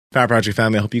Power Project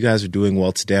family, I hope you guys are doing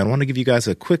well today. I want to give you guys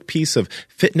a quick piece of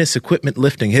fitness equipment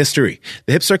lifting history.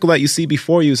 The hip circle that you see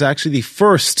before you is actually the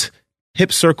first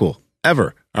hip circle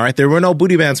ever. All right, there were no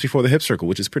booty bands before the hip circle,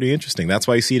 which is pretty interesting. That's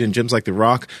why you see it in gyms like The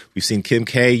Rock. We've seen Kim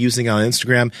K using it on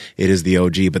Instagram. It is the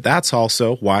OG, but that's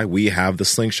also why we have the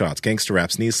slingshots, gangster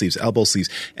wraps, knee sleeves, elbow sleeves,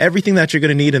 everything that you're going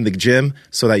to need in the gym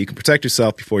so that you can protect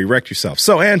yourself before you wreck yourself.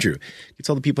 So, Andrew, you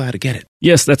tell the people how to get it.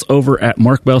 Yes, that's over at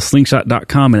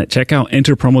markbellslingshot.com, and at checkout,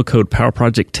 enter promo code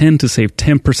PowerProject10 to save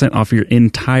 10% off your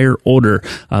entire order.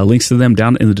 Links to them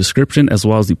down in the description as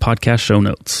well as the podcast show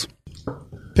notes.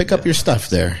 Pick up your stuff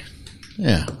there.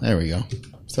 Yeah, there we go.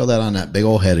 Throw that on that big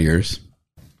old head of yours.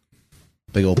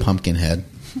 Big old pumpkin head.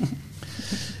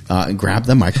 And grab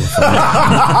the microphone.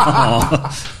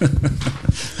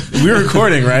 We're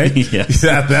recording, right? Yes.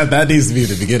 That needs to be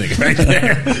the beginning right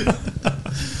there.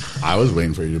 I was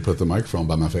waiting for you to put the microphone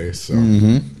by my face. So.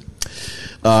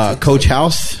 Coach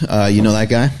House, you know that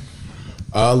guy?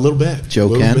 A little bit.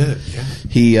 Joe Ken? Bit, yeah.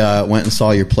 He went and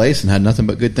saw your place and had nothing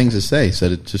but good things to say. He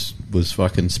said it just was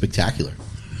fucking spectacular.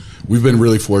 We've been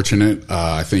really fortunate.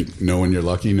 I think know when you're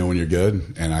lucky, know when you're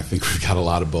good. And I think we've got a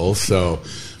lot of both. So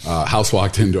House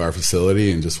walked into our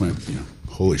facility and just went,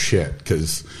 holy shit.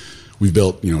 Because we've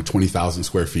built, 20,000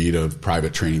 square feet of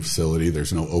private training facility.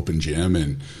 There's no open gym.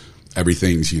 And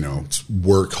everything's, it's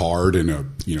work hard in a,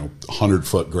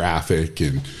 100-foot graphic.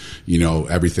 And,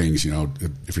 everything's,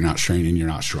 if you're not training, you're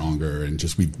not stronger. And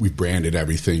just we branded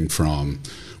everything from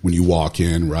when you walk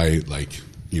in, right? Like,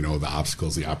 the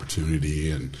obstacles, the opportunity.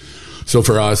 And so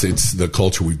for us, it's the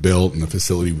culture we've built and the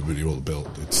facility we've been able to build.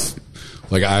 It's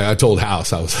like I told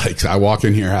House, I was like, I walk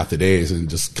in here half the days and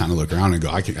just kind of look around and go,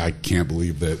 I can't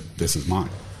believe that this is mine.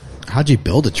 How'd you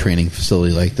build a training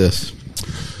facility like this?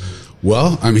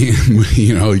 Well, I mean,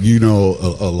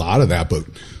 a lot of that, but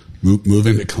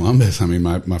moving to Columbus, I mean,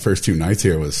 my first 2 nights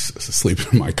here was sleeping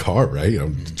in my car, right?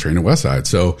 Training West Side.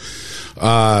 So,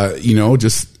 I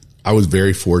was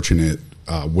very fortunate.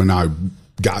 When I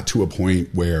got to a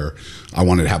point where I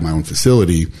wanted to have my own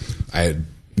facility, I had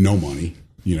no money,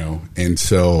 and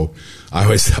so I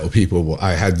always tell people, well,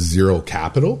 I had zero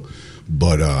capital,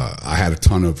 but I had a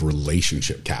ton of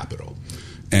relationship capital.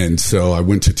 And so I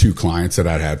went to 2 clients that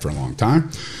I'd had for a long time.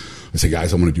 I said,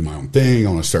 guys, I want to do my own thing. I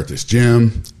want to start this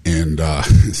gym. And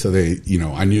so they,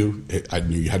 I knew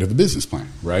you had to have a business plan,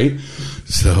 right?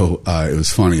 So it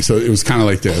was funny. So it was kind of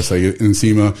like this. Like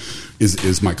Nsima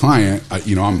is my client.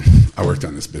 I worked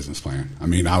on this business plan. I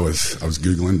mean, I was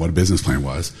Googling what a business plan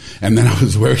was, and then I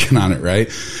was working on it, right?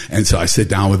 And so I sit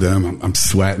down with them. I'm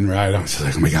sweating, right? I'm just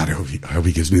like, oh my God, I hope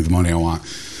he gives me the money I want.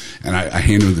 And I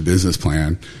hand him the business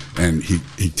plan, and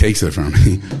he takes it from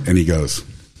me, and he goes,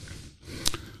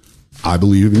 I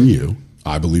believe in you.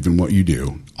 I believe in what you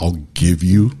do. I'll give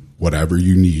you whatever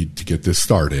you need to get this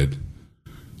started.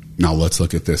 Now let's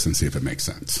look at this and see if it makes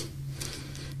sense.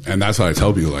 And that's why I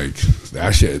tell people, like,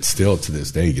 that shit still to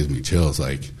this day gives me chills.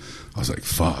 Like, I was like,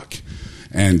 fuck.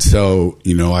 And so,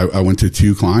 I went to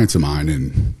 2 clients of mine,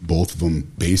 and both of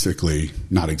them basically,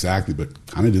 not exactly, but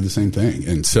kind of did the same thing.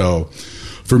 And so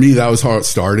for me, that was how it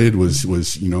started, was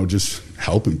just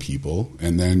helping people.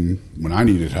 And then when I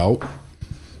needed help,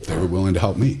 they were willing to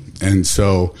help me. And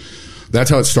so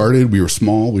that's how it started. We were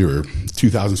small. We were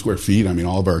 2,000 square feet. I mean,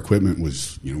 all of our equipment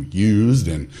was, used.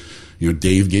 And,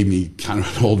 Dave gave me kind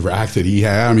of an old rack that he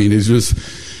had. I mean, it's just,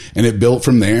 and it built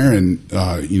from there. And,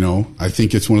 I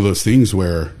think it's one of those things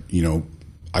where,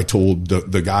 I told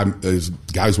the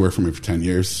guys worked for me for 10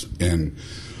 years. And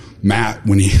Matt,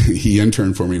 when he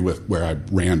interned for me with where I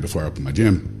ran before I opened my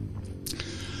gym.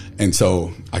 And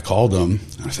so I called him,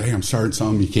 and I said, hey, I'm starting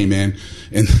something. He came in,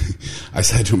 and I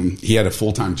said to him, he had a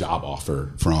full-time job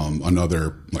offer from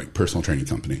another personal training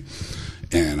company.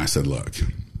 And I said, look,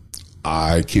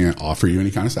 I can't offer you any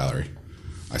kind of salary.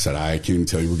 I said, I can't even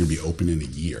tell you we're going to be open in a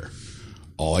year.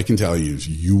 All I can tell you is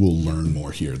you will learn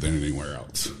more here than anywhere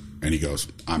else. And he goes,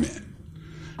 I'm in.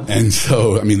 And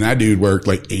so, I mean, that dude worked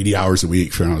 80 hours a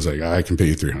week and I was like, I can pay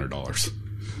you $300.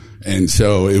 And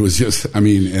so it was just,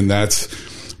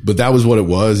 but that was what it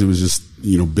was. It was just,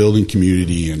 building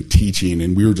community and teaching,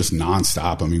 and we were just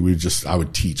nonstop. I mean, I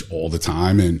would teach all the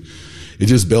time, and it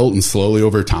just built, and slowly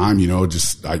over time,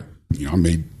 I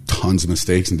made tons of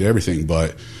mistakes and did everything.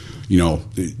 But,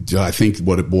 I think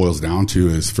what it boils down to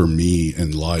is, for me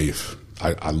in life,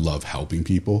 I love helping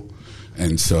people.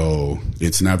 And so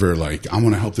it's never like, I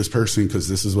want to help this person because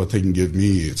this is what they can give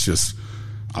me. It's just,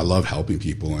 I love helping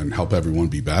people and help everyone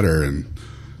be better. And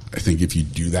I think if you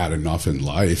do that enough in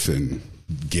life and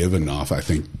give enough, I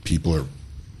think people are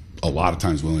a lot of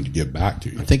times willing to give back to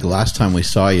you. I think the last time we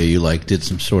saw you, you did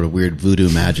some sort of weird voodoo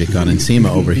magic on Nsima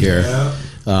over here.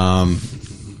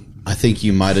 I think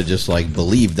you might have just like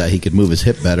believed that he could move his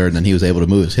hip better, and then he was able to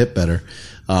move his hip better.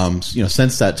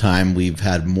 Since that time, we've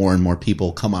had more and more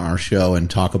people come on our show and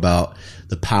talk about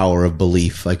the power of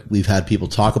belief. Like we've had people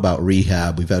talk about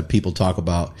rehab. We've had people talk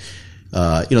about,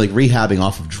 like rehabbing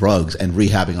off of drugs and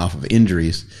rehabbing off of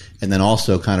injuries. And then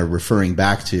also kind of referring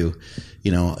back to,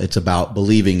 it's about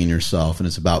believing in yourself, and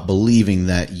it's about believing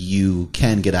that you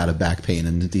can get out of back pain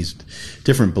and these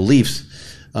different beliefs.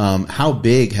 How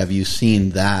big have you seen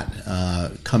that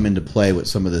come into play with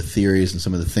some of the theories and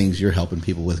some of the things you're helping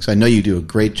people with? Because I know you do a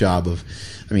great job of,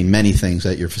 many things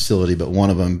at your facility, but one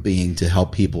of them being to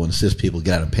help people and assist people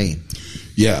get out of pain.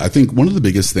 Yeah, I think one of the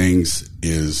biggest things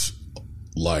is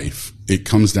life. It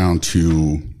comes down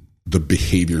to the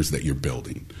behaviors that you're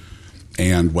building,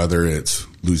 and whether it's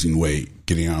losing weight,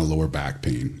 getting out of lower back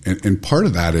pain. And part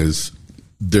of that is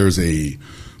there's a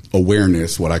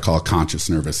awareness, what I call a conscious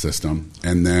nervous system,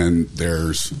 and then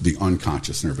there's the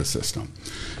unconscious nervous system.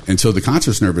 And so the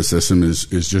conscious nervous system is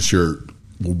just your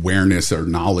awareness or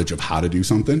knowledge of how to do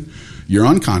something. Your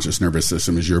unconscious nervous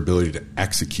system is your ability to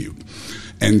execute.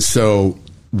 And so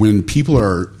when people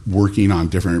are working on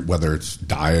different, whether it's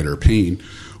diet or pain,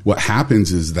 what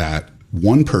happens is that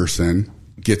one person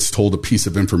gets told a piece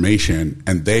of information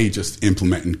and they just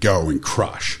implement and go and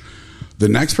crush. The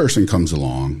next person comes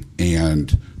along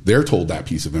and they're told that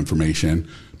piece of information,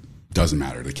 doesn't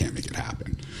matter, they can't make it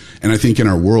happen. And I think in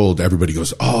our world, everybody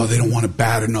goes, oh, they don't want it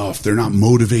bad enough, they're not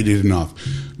motivated enough.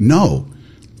 No,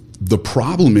 the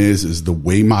problem is the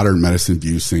way modern medicine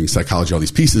views things, psychology, all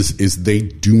these pieces, is they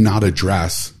do not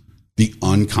address the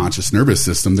unconscious nervous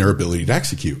system, their ability to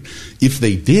execute. If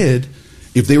they did,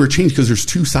 if they were changed, because there's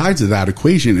two sides of that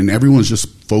equation and everyone's just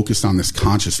focused on this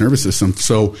conscious nervous system.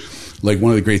 So like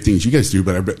one of the great things you guys do,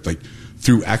 but like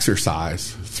through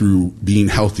exercise, through being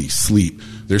healthy, sleep,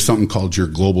 there's something called your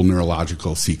global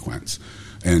neurological sequence,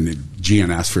 and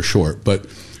GNS for short. But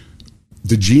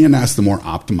the GNS, the more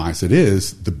optimized it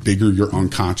is, the bigger your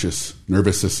unconscious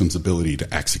nervous system's ability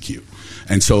to execute.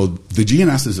 And so the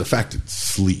GNS is affected: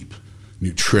 sleep,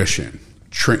 nutrition,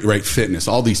 fitness,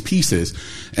 all these pieces.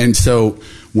 And so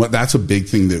that's a big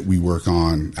thing that we work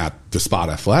on at the Spot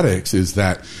Athletics, is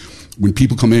that when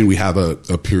people come in, we have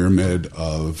a pyramid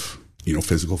of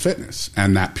physical fitness.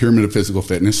 And that pyramid of physical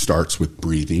fitness starts with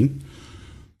breathing,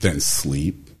 then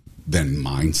sleep, then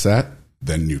mindset,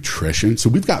 then nutrition. So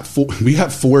we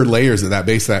have 4 layers of that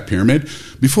base of that pyramid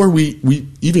before we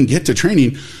even get to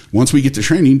training. Once we get to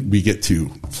training, we get to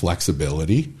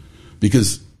flexibility,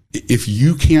 because if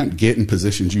you can't get in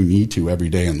positions you need to every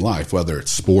day in life, whether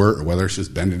it's sport or whether it's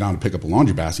just bending down to pick up a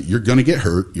laundry basket, you're going to get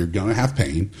hurt. You're going to have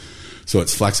pain. So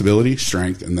it's flexibility,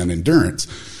 strength, and then endurance.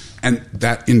 And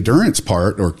that endurance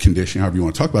part, or conditioning, however you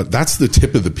want to talk about it, that's the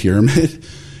tip of the pyramid.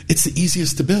 It's the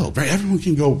easiest to build, right? Everyone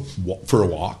can go for a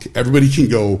walk. Everybody can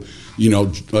go,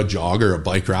 a jog or a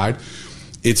bike ride.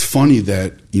 It's funny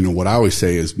that, what I always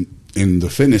say is, in the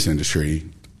fitness industry,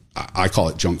 I call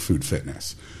it junk food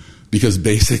fitness, because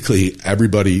basically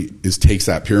everybody takes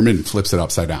that pyramid and flips it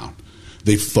upside down.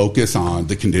 They focus on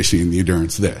the conditioning, the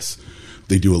endurance, this.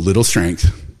 They do a little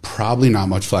strength, probably not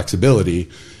much flexibility,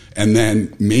 and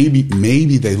then maybe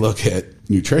they look at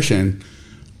nutrition.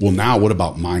 Well, now what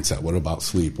about mindset? What about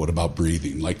sleep? What about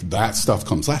breathing? Like that stuff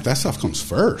comes last. That stuff comes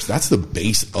first. That's the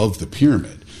base of the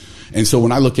pyramid. And so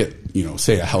when I look at,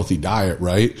 say a healthy diet,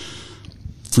 right?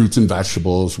 Fruits and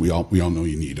vegetables, we all know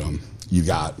you need them. You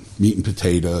got meat and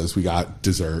potatoes. We got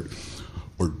dessert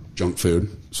or junk food.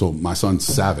 So my son's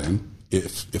 7.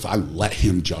 If I let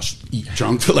him just eat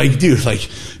junk food, you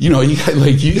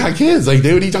got kids, like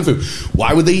they would eat junk food.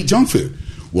 Why would they eat junk food?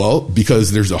 Well,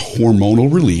 because there's a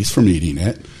hormonal release from eating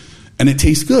it, and it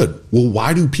tastes good. Well,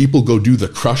 why do people go do the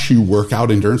crush you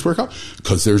workout, endurance workout?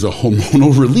 Because there's a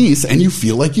hormonal release and you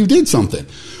feel like you did something.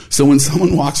 So when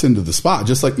someone walks into the spot,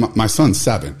 just like my son's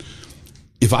 7,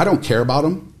 if I don't care about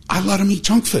him, I let him eat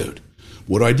junk food.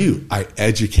 What do? I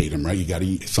educate him, right? You got to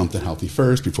eat something healthy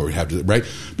first before we have to, right?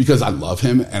 Because I love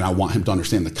him and I want him to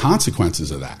understand the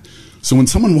consequences of that. So when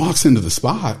someone walks into the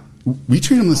spot, we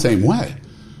treat them the same way.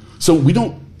 So we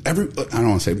don't I don't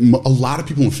want to say, a lot of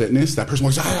people in fitness, that person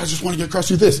walks, I just want to get across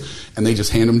through this. And they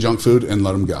just hand them junk food and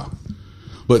let them go.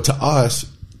 But to us,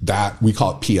 that we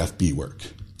call it PFB work.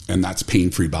 And that's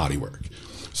pain-free body work.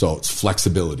 So it's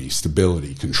flexibility,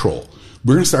 stability, control.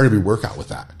 We're going to start every workout with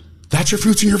that. That's your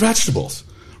fruits and your vegetables,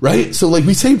 right? So like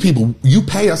we say to people, you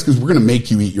pay us because we're going to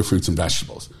make you eat your fruits and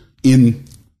vegetables in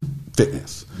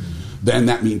fitness. Then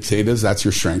that meat potatoes, that's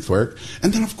your strength work.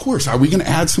 And then, of course, are we going to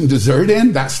add some dessert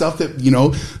in? That stuff that,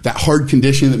 that hard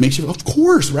conditioning that makes you, of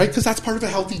course, right? Because that's part of a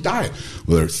healthy diet,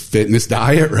 whether it's fitness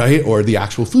diet, right? Or the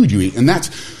actual food you eat. And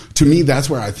to me, that's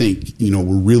where I think, we're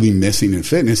really missing in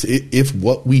fitness. If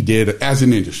what we did as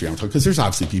an industry, I'm talking, because there's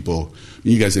obviously people,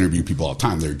 you guys interview people all the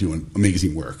time, they're doing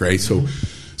amazing work, right? So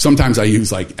sometimes I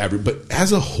use but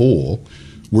as a whole,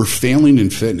 we're failing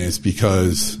in fitness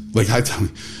because, I tell you,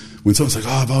 when someone's like,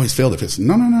 I've always failed at fitness.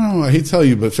 No, I hate to tell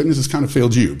you, but fitness has kind of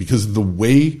failed you because the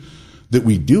way that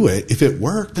we do it, if it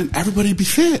worked, then everybody'd be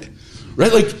fit,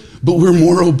 right? But we're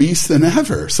more obese than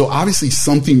ever. So obviously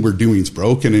something we're doing is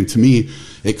broken. And to me,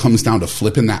 it comes down to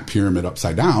flipping that pyramid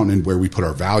upside down and where we put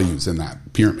our values in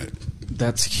that pyramid.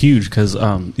 That's huge because,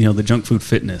 the junk food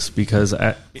fitness, because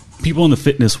people in the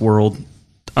fitness world,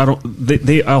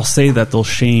 I'll say that they'll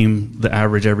shame the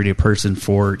average everyday person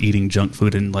for eating junk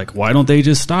food and why don't they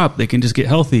just stop? They can just get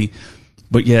healthy.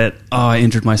 But yet, I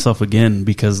injured myself again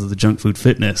because of the junk food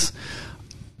fitness.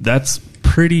 That's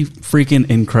pretty freaking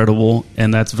incredible,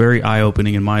 and that's very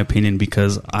eye-opening in my opinion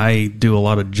because I do a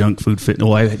lot of junk food fitness.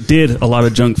 Well, I did a lot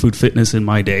of junk food fitness in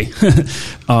my day.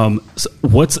 So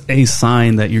what's a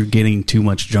sign that you're getting too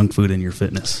much junk food in your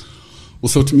fitness? Well,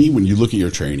 so to me, when you look at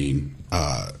your training,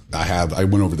 I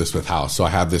went over this with House. So I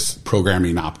have this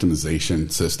programming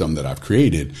optimization system that I've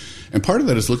created. And part of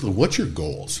that is looking at what's your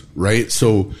goals, right?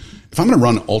 So if I'm going to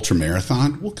run an ultra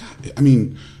marathon, well, God,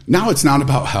 now it's not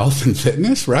about health and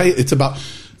fitness, right? It's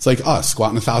like us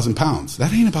squatting 1,000 pounds.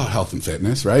 That ain't about health and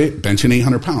fitness, right? Benching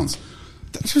 800 pounds.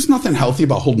 There's nothing healthy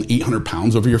about holding 800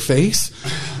 pounds over your face.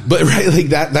 But right,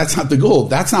 that's not the goal.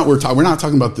 That's not what we're talking. We're not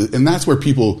talking about and that's where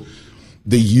people,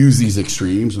 they use these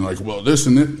extremes and well, this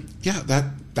and that. Yeah,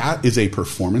 that is a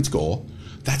performance goal.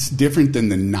 That's different than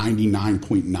the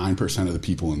 99.9% of the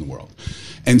people in the world.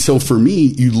 And so for me,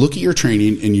 you look at your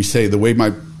training and you say, the way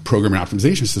my programming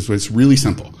optimization system, it's really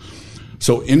simple.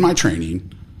 So in my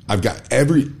training, I've got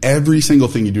every single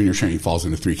thing you do in your training falls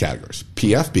into 3 categories.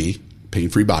 PFB,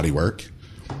 pain-free body work.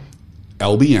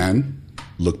 LBN,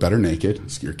 look better naked,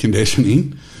 it's your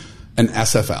conditioning. And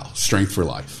SFL, strength for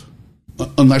life.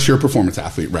 Unless you're a performance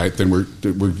athlete, right? Then we're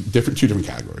two different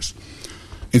categories.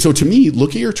 And so to me,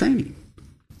 look at your training.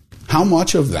 How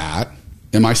much of that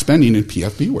am I spending in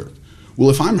PFB work? Well,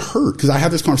 if I'm hurt, because I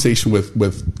have this conversation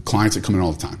with clients that come in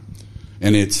all the time,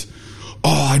 and it's,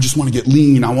 I just want to get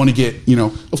lean. I want to get,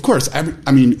 of course,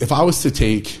 if I was to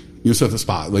take, so at the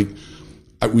spot,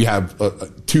 we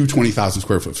have two 20,000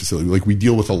 square foot facility. We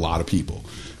deal with a lot of people.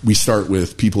 We start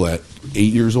with people at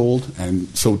 8 years old. And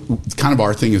so kind of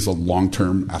our thing is a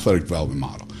long-term athletic development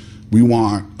model. We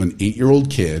want an 8-year-old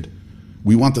kid.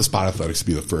 We want the Spot Athletics to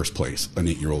be the first place an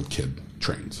 8-year-old kid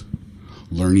trains.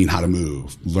 Learning how to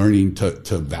move, learning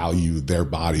to value their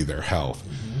body, their health.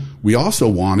 Mm-hmm. We also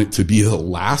want it to be the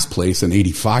last place an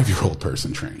 85-year-old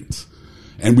person trains.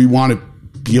 And we want to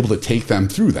be able to take them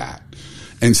through that.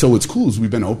 And so what's cool is we've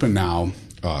been open now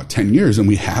 10 years, and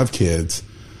we have kids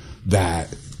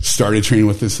that started training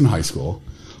with us in high school,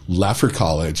 left for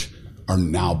college, are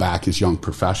now back as young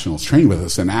professionals training with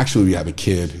us. And actually we have a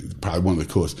kid, probably one of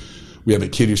the coolest, we have a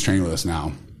kid who's training with us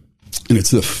now, and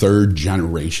it's the 3rd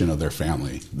generation of their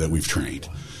family that we've trained.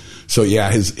 So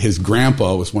yeah, his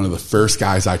grandpa was one of the first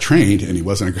guys I trained, and he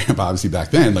wasn't a grandpa obviously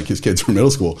back then, his kids were middle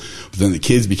school, but then the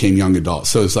kids became young adults.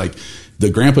 So it's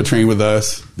the grandpa trained with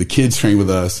us, the kids trained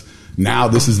with us. Now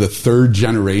this is the 3rd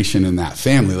generation in that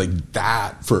family.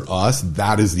 That for us,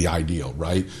 that is the ideal,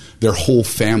 right? Their whole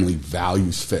family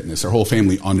values fitness. Their whole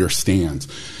family understands.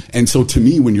 And so to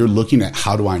me, when you're looking at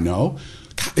how do I know,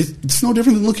 God, it's no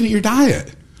different than looking at your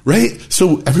diet, right?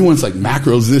 So everyone's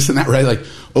macros, this and that, right?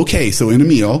 Okay, so in a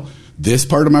meal, this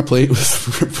part of my plate was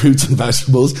fruits and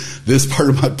vegetables. This part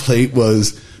of my plate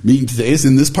was meat and potatoes,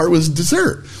 and this part was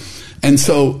dessert. And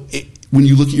so when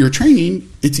you look at your training,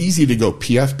 it's easy to go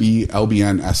PFB,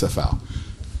 LBN, SFL,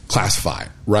 classify,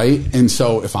 right? And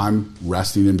so if I'm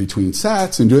resting in between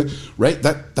sets and doing, right,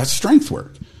 that's strength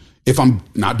work. If I'm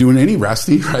not doing any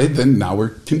resting, right, then now we're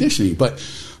conditioning. But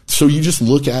so you just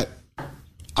look at,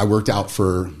 I worked out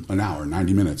for an hour,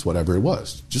 90 minutes, whatever it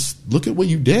was. Just look at what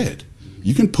you did.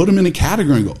 You can put them in a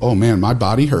category and go, oh man, my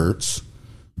body hurts,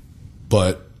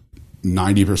 but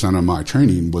 90% of my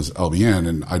training was LBN,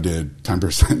 and I did 10%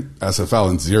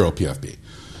 SFL and 0 PFB.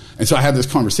 And so I have this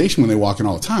conversation when they walk in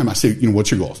all the time. I say,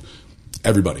 what's your goals?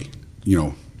 Everybody,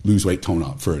 lose weight, tone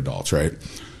up for adults, right?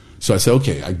 So I say,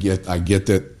 okay, I get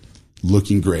that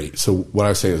looking great. So what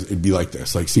I say is it'd be like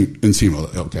this, in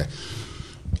SEMO, okay.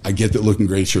 I get that looking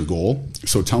great is your goal.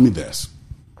 So tell me this.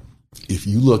 If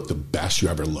you look the best you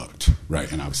ever looked,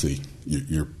 right, and obviously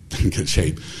you're in good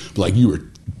shape, but you were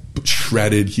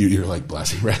shredded, you're like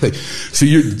blessing, right? Like, so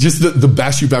you're just the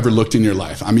best you've ever looked in your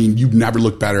life. I mean, you've never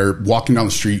looked better. Walking down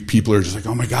the street, people are just like,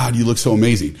 oh my God, you look so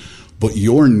amazing. But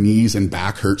your knees and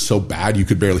back hurt so bad you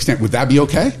could barely stand. Would that be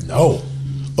okay? No.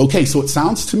 Okay, so it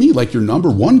sounds to me like your number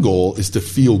one goal is to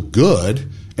feel good,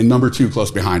 and number two,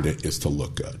 close behind it, is to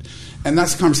look good. And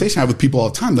that's the conversation I have with people all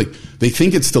the time. Like, they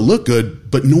think it's to look good,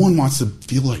 but no one wants to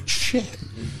feel like shit.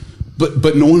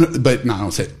 But no one, but no, I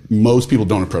don't say it. Most people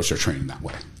don't approach their training that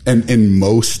way. And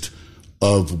most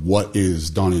of what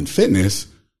is done in fitness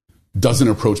doesn't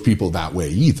approach people that way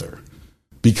either.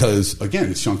 Because again,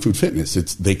 it's junk food fitness.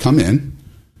 They come in,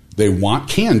 they want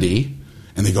candy,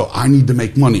 and they go, I need to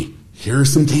make money.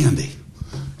 Here's some candy.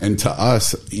 And to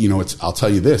us, I'll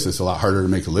tell you this, it's a lot harder to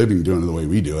make a living doing it the way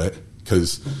we do it.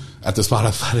 Because at the Spot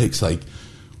Athletics, like,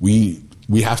 we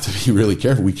have to be really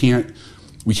careful. We can't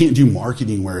do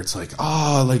marketing where it's like,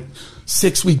 like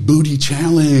 6-week booty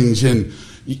challenge, and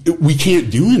we can't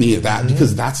do any of that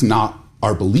because that's not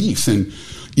our beliefs. And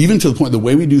even to the point, the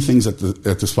way we do things at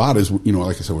the Spot is,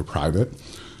 like I said, we're private.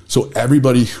 So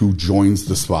everybody who joins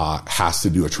the Spot has to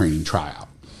do a training tryout.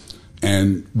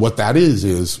 And what that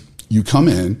is you come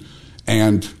in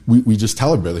and we just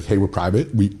tell everybody, like, hey, we're private.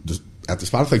 At the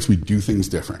Spot Athletics, we do things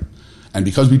different. And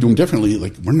because we do them differently,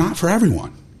 like, we're not for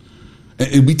everyone.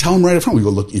 And we tell them right up front, we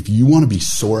go, look, if you want to be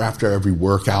sore after every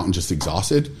workout and just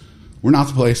exhausted, we're not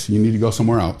the place. You need to go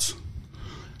somewhere else.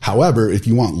 However, if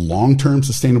you want long-term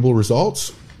sustainable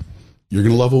results, you're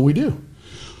going to love what we do.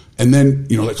 And then,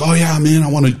 like, oh yeah, man, I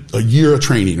want a year of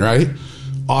training, right?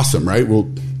 Awesome, right?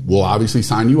 We'll obviously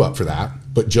sign you up for that.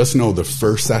 But just know the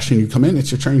first session you come in,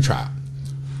 it's your training trial.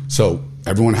 So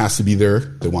everyone has to be there.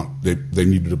 They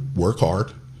need to work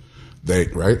hard.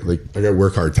 Right? Like, I got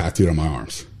work hard tattooed on my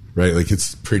arms, right? Like,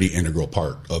 it's a pretty integral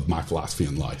part of my philosophy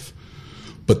in life.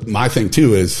 But my thing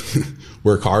too is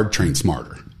work hard, train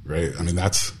smarter, right? I mean,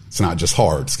 it's not just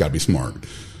hard, it's got to be smart.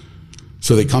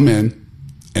 So they come in,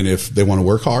 and if they want to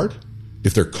work hard,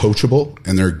 if they're coachable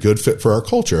and they're a good fit for our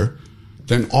culture,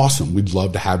 then awesome. We'd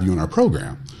love to have you in our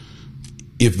program.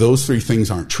 If those three things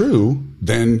aren't true,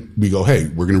 then we go, hey,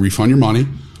 we're going to refund your money,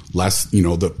 less,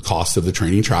 the cost of the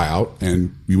training tryout,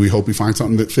 and we hope we find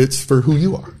something that fits for who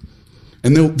you are.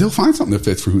 And they'll find something that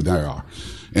fits for who they are.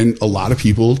 And a lot of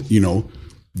people,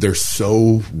 they're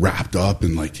so wrapped up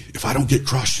in, like, if I don't get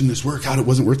crushed in this workout, it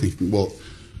wasn't worth it. Well,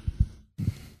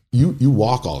 you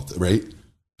walk all, right?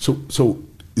 So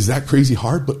is that crazy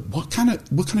hard? But what kind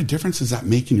of difference does that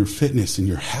make in your fitness and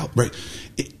your health, right?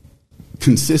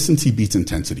 Consistency beats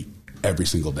intensity every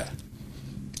single day.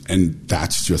 And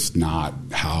that's just not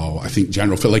how I think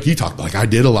general fit, like you talked about. Like, I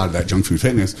did a lot of that junk food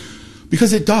fitness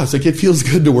because it does. Like, it feels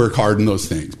good to work hard in those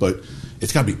things, but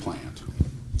it's got to be planned.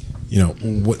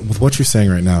 With what you're saying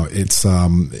right now,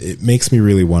 it makes me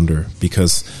really wonder,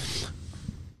 because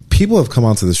people have come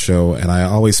onto the show and I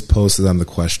always pose to them the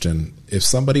question, if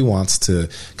somebody wants to,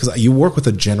 because you work with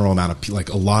a general amount of, like,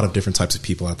 a lot of different types of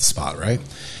people at the Spot, right?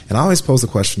 And I always pose the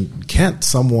question, can't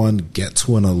someone get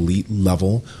to an elite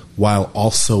level while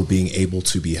also being able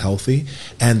to be healthy?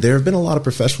 And there have been a lot of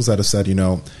professionals that have said,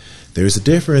 there's a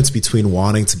difference between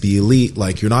wanting to be elite,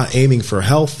 like, you're not aiming for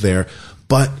health there,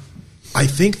 but I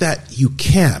think that you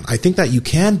can. I think that you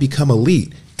can become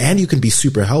elite and you can be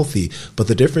super healthy, but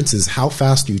the difference is, how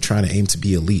fast are you trying to aim to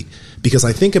be elite? Because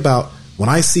I think about when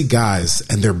I see guys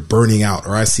and they're burning out,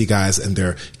 or I see guys and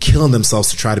they're killing themselves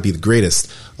to try to be the greatest,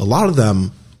 a lot of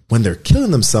them, when they're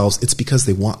killing themselves, it's because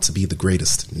they want to be the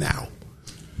greatest now,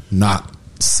 not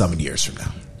 7 years from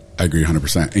now. I agree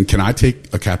 100%. And can I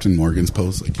take a Captain Morgan's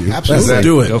pose like you? Absolutely. Let's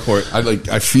do it. Go for it.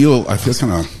 I feel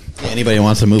kind of. Anybody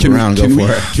wants to move around, go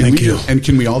for it. Thank you. And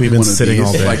can we all We've be been one of sitting these?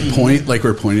 all day. Like, point, like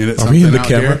we're pointing at Are something we in the out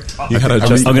camera? here? You gotta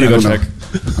adjust. I'm going to go check.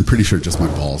 I'm pretty sure just my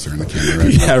balls are in the camera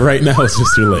right Yeah, right now it's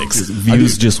just your legs.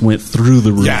 Views just went through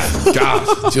the roof. Yeah,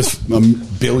 God, just a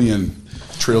billion,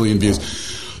 trillion views.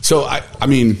 So I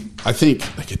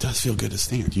think, like, it does feel good to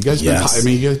stand. You guys, you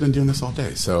guys been doing this all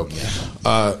day. So,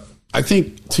 I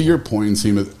think, to your point,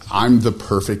 Seema, I'm the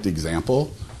perfect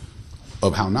example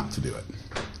of how not to do it,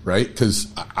 right? Because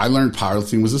I learned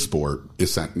powerlifting was a sport.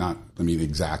 It's not,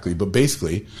 exactly, but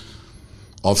basically,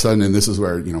 all of a sudden, and this is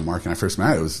where, Mark and I first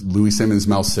met. It was Louis Simmons,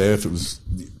 Mel Siff. It was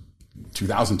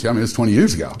 2002. It was 20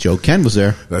 years ago. Joe Ken was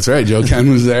there. That's right. Joe Ken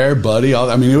was there, buddy.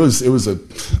 It was a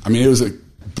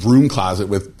broom closet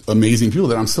with amazing people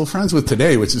that I'm still friends with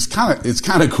today, which is kind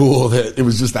of cool that it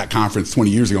was just that conference 20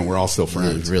 years ago and we're all still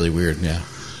friends. It's really weird. Yeah.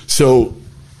 So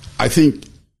I think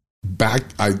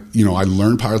I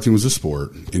learned powerlifting was a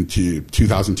sport into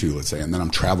 2002, let's say, and then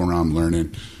I'm traveling around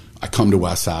learning. I come to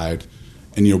Westside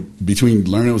And, between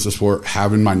learning it was a sport,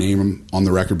 having my name on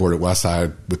the record board at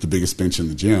Westside with the biggest bench in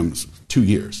the gym, 2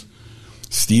 years.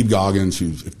 Steve Goggins,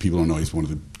 who, if people don't know, he's one of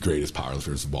the greatest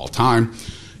powerlifters of all time.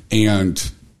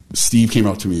 And Steve came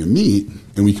up to me in meet,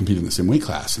 and we competed in the same weight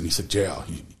class. And he said, JL,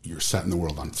 you're setting the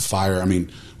world on fire. I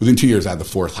mean, within 2 years, I had the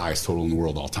 4th highest total in the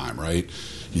world all time, right?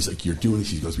 He's like, you're doing this.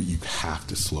 He goes, but you have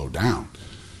to slow down.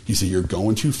 He said, you're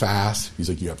going too fast. He's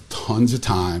like, you have tons of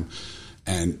time.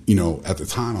 And, at the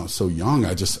time I was so young,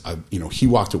 he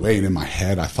walked away, and in my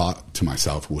head I thought to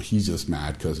myself, well, he's just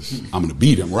mad because I'm going to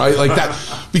beat him, right? Like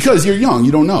that, because you're young,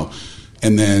 you don't know.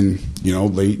 And then,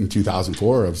 late in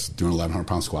 2004, I was doing 1,100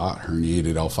 pound squat,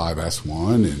 herniated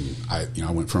L5S1. And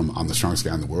I went from I'm the strongest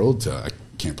guy in the world to I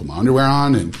can't put my underwear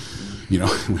on. And,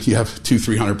 when you have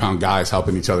 300 pound guys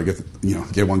helping each other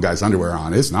get one guy's underwear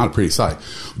on, it's not a pretty sight.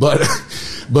 But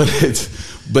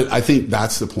I think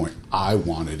that's the point. I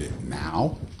wanted it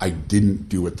now. I didn't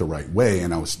do it the right way,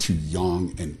 and I was too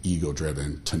young and ego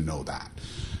driven to know that.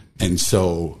 And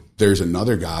so there's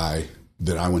another guy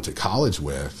that I went to college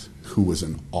with who was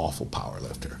an awful power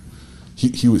lifter.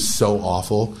 He was so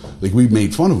awful. Like, we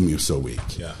made fun of him. He was so weak.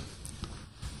 Yeah.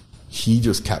 He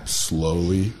just kept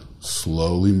slowly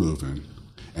moving,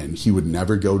 and he would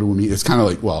never go to a meet. It's kind of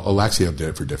like, well, Alexiev did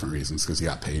it for different reasons because he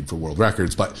got paid for world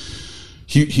records, but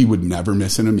he would never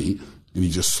miss in a meet, and he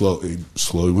just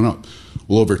slowly went up.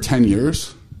 Well, over 10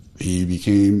 years, he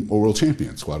became a world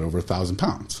champion, squat over 1,000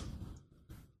 pounds.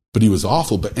 But he was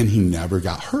awful, and he never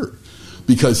got hurt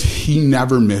because he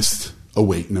never missed a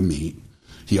weight in a meet.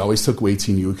 He always took weights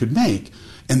he knew he could make.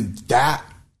 And that,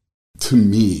 to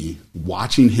me,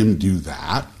 watching him do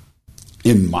that,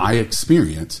 in my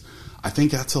experience, I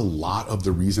think that's a lot of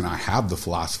the reason I have the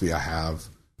philosophy I have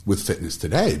with fitness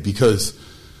today. Because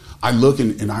I look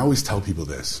and I always tell people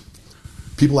this.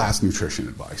 People ask nutrition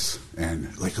advice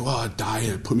and like, oh,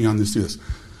 diet, put me on this, do this.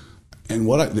 And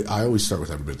what I always start with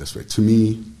everybody this way. To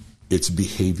me, it's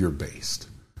behavior based.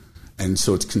 And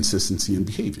so it's consistency in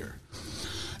behavior.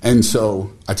 And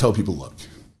so I tell people, look,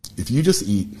 if you just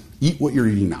eat what you're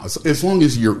eating now, as long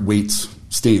as your weight's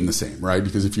staying the same, right?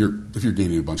 Because if you're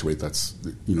gaining a bunch of weight, that's,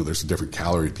 there's a different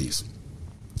calorie piece.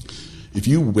 If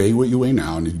you weigh what you weigh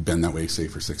now and you bend that way, say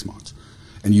for 6 months,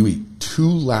 and you eat 2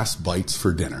 less bites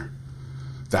for dinner,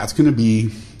 that's going to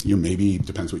be, maybe,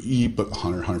 depends what you eat, but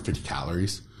 100, 150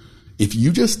 calories. If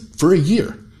you just, for a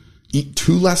year, eat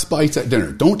 2 less bites at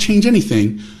dinner, don't change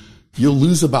anything, you'll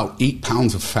lose about 8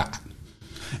 pounds of fat.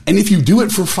 And if you do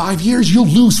it for 5 years, you'll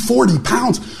lose 40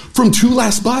 pounds from 2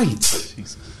 less bites.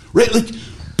 Right?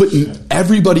 But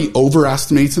everybody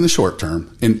overestimates in the short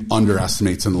term and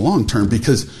underestimates in the long term,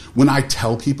 because when I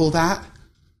tell people that,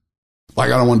 I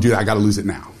don't want to do that, I got to lose it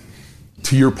now.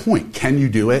 To your point, can you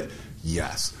do it?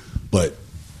 Yes. But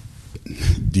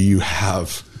do you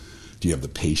have the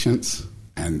patience,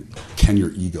 and can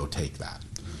your ego take that?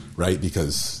 Right?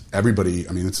 Because everybody,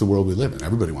 it's the world we live in.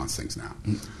 Everybody wants things now.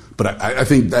 But I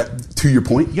think that, to your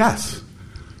point, yes,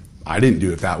 I didn't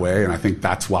do it that way. And I think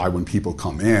that's why when people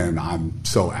come in, I'm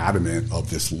so adamant of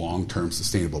this long-term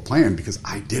sustainable plan, because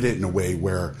I did it in a way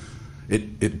where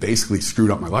it basically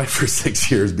screwed up my life for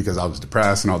 6 years because I was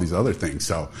depressed and all these other things.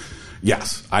 So,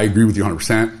 yes, I agree with you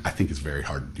 100%. I think it's very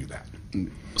hard to do that.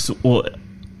 So, well,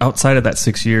 outside of that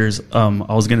 6 years, I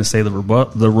was going to say the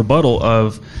rebuttal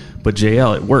of, but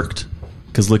JL, it worked,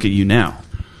 because look at you now.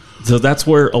 So that's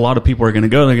where a lot of people are going to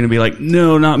go. They're going to be like,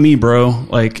 no, not me, bro. I'm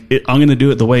going to do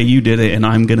it the way you did it, and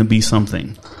I'm going to be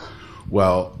something.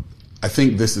 Well, I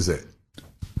think this is it.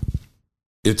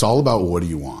 It's all about what do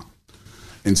you want.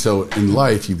 And so in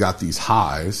life, you've got these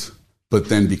highs, but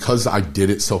then because I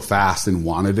did it so fast and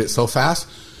wanted it so fast,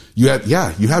 you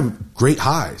have great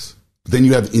highs. Then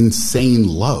you have insane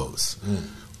lows.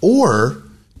 Or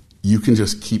you can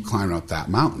just keep climbing up that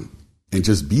mountain and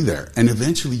just be there. And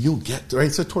eventually you'll get there. Right?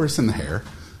 It's a tortoise in the hare.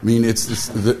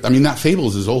 That fable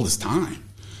is as old as time.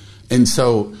 And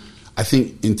so I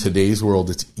think in today's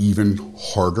world, it's even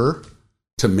harder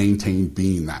to maintain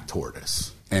being that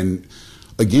tortoise. And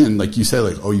again, like you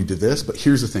said, you did this, but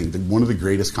here's the thing. One of the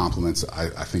greatest compliments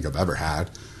I think I've ever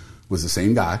had was the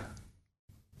same guy,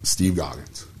 Steve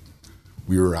Goggins.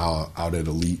 We were out at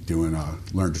Elite doing a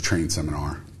Learn to Train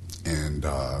seminar, and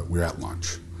we were at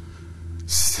lunch.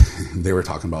 They were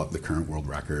talking about the current world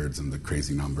records and the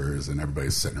crazy numbers, and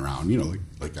everybody's sitting around,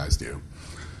 like guys do.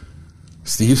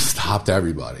 Steve stopped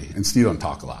everybody, and Steve don't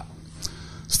talk a lot.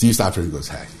 Steve stopped her and goes,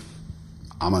 hey,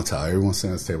 I'm going to tell everyone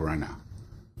sitting at this table right now,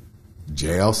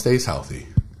 JL stays healthy.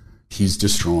 He's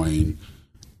destroying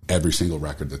every single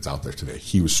record that's out there today.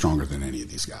 He was stronger than any of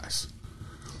these guys.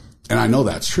 And I know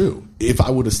that's true. If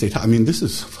I would have stayed, this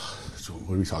is,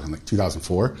 what are we talking,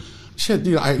 2004? Shit,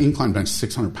 dude, I incline bench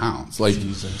 600 pounds. Like,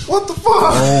 Jesus. What the fuck?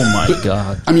 Oh my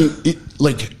God. I mean,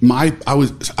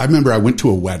 I remember I went to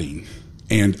a wedding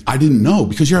and I didn't know,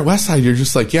 because you're at Westside, you're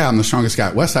just like, yeah, I'm the strongest guy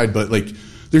at Westside, but like,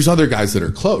 there's other guys that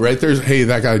are close, right? There's, hey,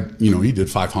 that guy, he did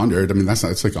 500. I mean,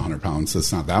 it's like 100 pounds. So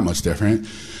it's not that much different.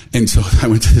 And so I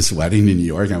went to this wedding in New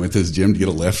York. I went to this gym to get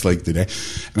a lift like today.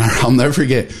 And I'll never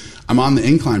forget, I'm on the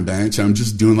incline bench. I'm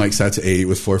just doing like sets of 8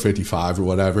 with 455 or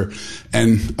whatever.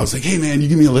 And I was like, hey man, you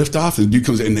give me a lift off? And the dude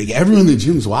comes in, and like everyone in the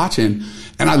gym's watching.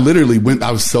 And I literally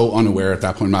I was so unaware at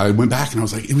that point. I went back and I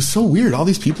was like, it was so weird. All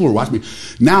these people were watching me.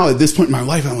 Now at this point in my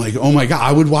life, I'm like, oh my God,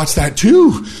 I would watch that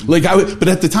too. Like but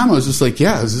at the time I was just like,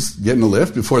 yeah, I was just getting a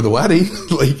lift before the wedding.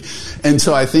 And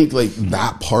so I think like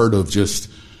that part of just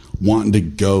wanting to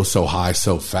go so high,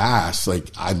 so fast,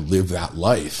 like I live that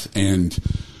life, and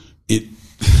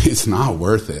it's not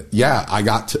worth it. Yeah,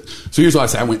 so here's what I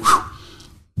say. I went, whew,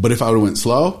 but if I would have went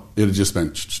slow, it would have just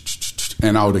been,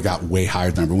 and I would have got way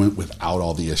higher than I ever went without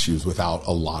all the issues, without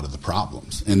a lot of the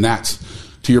problems. And that's,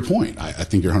 to your point, I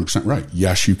think you're 100% right.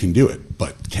 Yes, you can do it,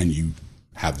 but can you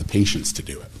have the patience to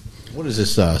do it? What is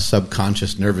this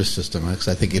subconscious nervous system? Because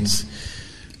I think it's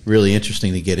really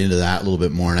interesting to get into that a little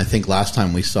bit more. And I think last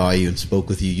time we saw you and spoke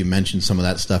with you, you mentioned some of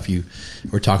that stuff. You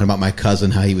were talking about my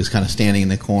cousin, how he was kind of standing in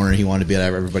the corner. He wanted to be out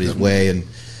of everybody's way. And,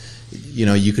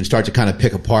 you can start to kind of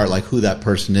pick apart like who that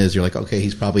person is. You're like, okay,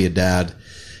 he's probably a dad.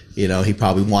 He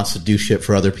probably wants to do shit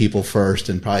for other people first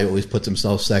and probably always puts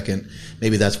himself second.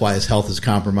 Maybe that's why his health is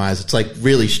compromised. It's like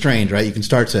really strange, right? You can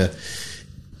start to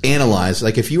analyze.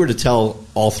 Like if you were to tell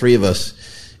all three of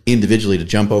us individually to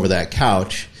jump over that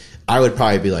couch, I would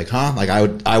probably be like, huh? Like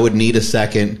I would need a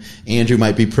second. Andrew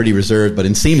might be pretty reserved, but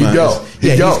Nsima,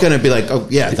 he's going to be like, oh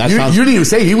yeah, that sounds. You didn't even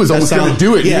say he was almost going to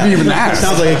do it. Yeah, you didn't even ask.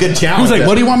 Sounds like a good challenge. He was like,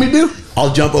 what do you want me to do?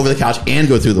 I'll jump over the couch and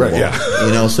go through the wall.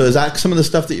 Yeah. So is that some of the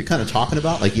stuff that you're kind of talking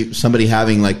about? Like somebody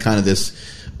having like kind of this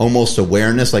almost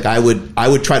awareness? Like I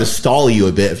would try to stall you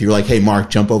a bit if you were like, hey, Mark,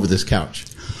 jump over this couch.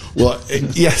 Well,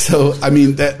 yeah. So I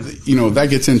mean that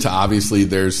gets into, obviously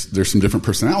there's some different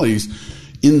personalities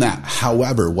in that.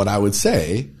 However, what I would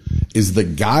say is the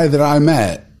guy that I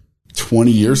met 20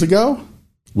 years ago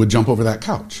would jump over that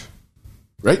couch,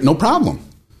 right? No problem.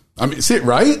 I mean, see it,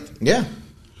 right? Yeah.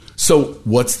 So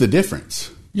what's the difference?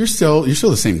 You're still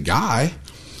the same guy.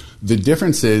 The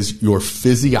difference is your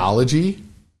physiology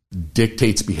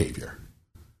dictates behavior.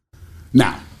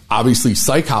 Now, obviously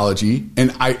psychology,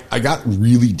 and I got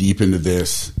really deep into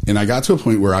this, and I got to a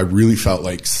point where I really felt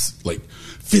like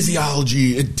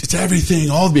physiology, it's everything,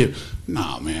 all of it.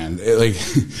 No, man. I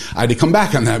had to come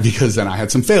back on that because then I had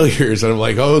some failures, and I'm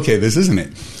like, oh, okay, this isn't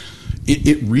it.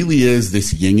 It really is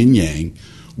this yin and yang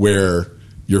where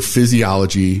your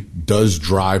physiology does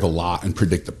drive a lot and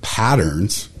predict the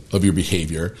patterns of your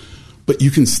behavior, but you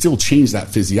can still change that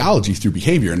physiology through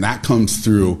behavior. And that comes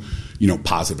through,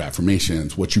 positive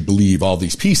affirmations, what you believe, all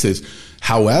these pieces.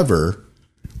 However,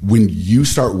 when you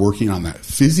start working on that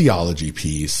physiology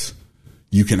piece,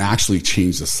 you can actually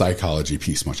change the psychology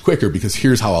piece much quicker, because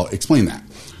here's how I'll explain that.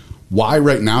 Why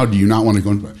right now do you not want to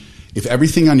go into, if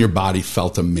everything on your body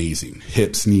felt amazing,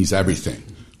 hips, knees, everything,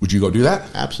 would you go do that?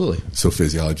 Absolutely. So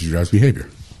physiology drives behavior.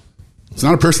 It's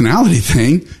not a personality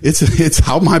thing. It's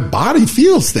how my body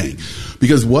feels thing.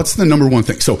 Because what's the number one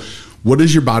thing? So what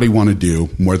does your body want to do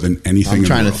more than anything? I'm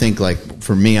trying to think, like,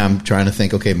 for me, I'm trying to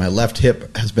think, okay, my left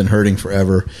hip has been hurting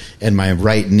forever and my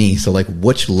right knee. So like,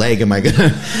 which leg am I going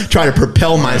to try to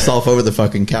propel myself over the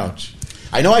fucking couch?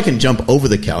 I know I can jump over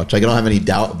the couch. I don't have any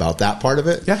doubt about that part of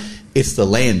it. Yeah. It's the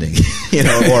landing,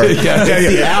 or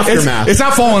the aftermath. It's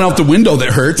not falling out the window that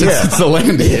hurts. It's the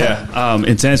landing. Yeah.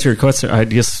 And to answer your question, I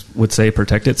just would say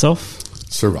protect itself.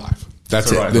 Survive. That's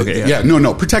survive. it. Okay, yeah.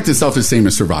 No. Protect itself is the same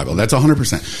as survival. That's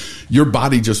 100%. Your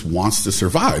body just wants to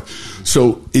survive.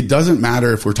 So it doesn't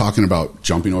matter if we're talking about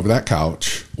jumping over that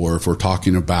couch, or if we're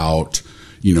talking about,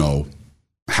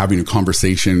 having a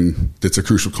conversation that's a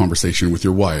crucial conversation with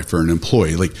your wife or an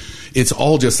employee. Like, it's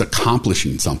all just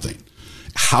accomplishing something.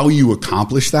 How you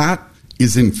accomplish that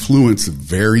is influenced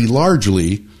very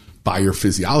largely by your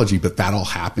physiology, but that all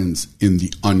happens in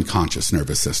the unconscious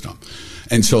nervous system.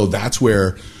 And so that's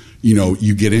where,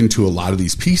 you get into a lot of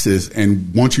these pieces.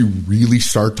 And once you really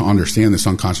start to understand this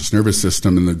unconscious nervous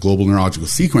system and the global neurological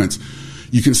sequence,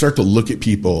 you can start to look at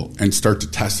people and start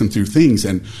to test them through things.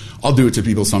 And I'll do it to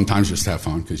people sometimes just to have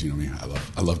fun, because me,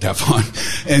 I love to have fun.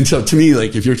 And so to me,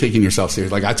 like, if you're taking yourself serious,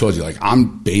 like I told you, like,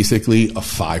 I'm basically a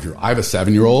 5-year-old. I have a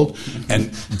 7-year-old, and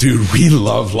dude, we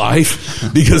love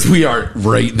life because we are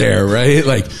right there, right?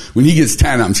 Like, when he gets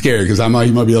 10, I'm scared because he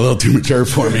might be a little too mature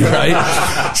for me,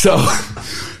 right? So,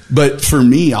 but for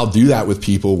me, I'll do that with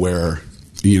people where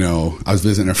you know, I was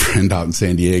visiting a friend out in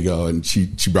San Diego, and she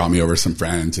brought me over some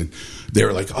friends, and they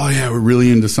were like, oh yeah, we're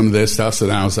really into some of this stuff. So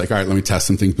then I was like, all right, let me test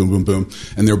some things, boom, boom, boom.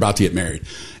 And they were about to get married.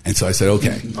 And so I said,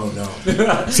 okay. Oh no.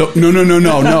 So no. No.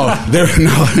 This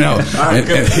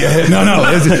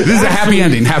is a happy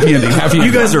ending.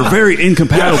 You guys are very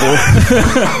incompatible.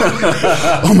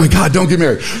 Oh my God, don't get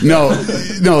married. No,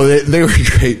 they were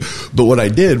great. But what I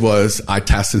did was I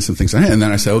tested some things on him, and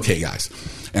then I said, okay, guys.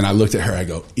 And I looked at her, I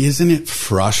go, isn't it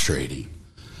frustrating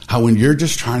how when you're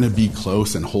just trying to be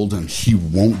close and hold him, he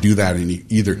won't do that, and he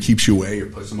either keeps you away or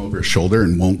puts him over his shoulder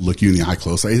and won't look you in the eye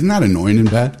closely? Isn't that annoying in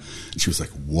bed? And she was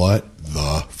like, what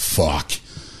the fuck?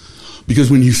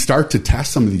 Because when you start to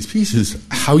test some of these pieces,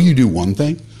 how you do one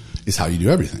thing is how you do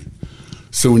everything.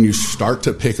 So when you start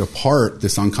to pick apart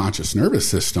this unconscious nervous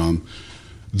system,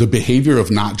 the behavior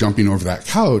of not jumping over that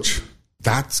couch,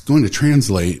 that's going to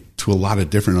translate to a lot of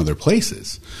different other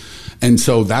places. And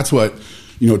so that's what,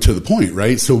 you know, to the point,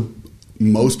 right? So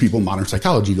most people in modern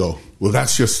psychology go, well,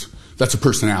 that's a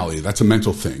personality. That's a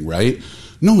mental thing, right?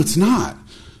 No, it's not.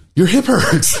 Your hip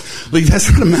hurts. Like,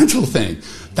 that's not a mental thing.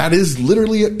 That is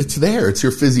literally, it's there. It's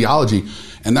your physiology.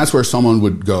 And that's where someone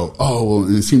would go, oh,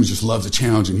 well, it seems just loves a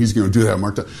challenge and he's going to do that.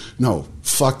 Marked up. No,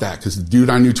 fuck that. Because the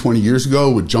dude I knew 20 years ago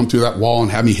would jump through that wall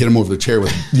and have me hit him over the chair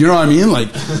with, you know what I mean? Like,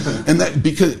 and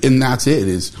that's it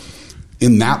is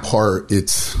in that part.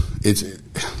 It's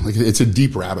a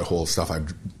deep rabbit hole of stuff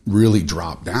I've really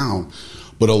dropped down.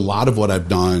 But a lot of what I've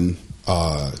done,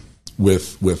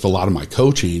 with a lot of my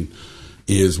coaching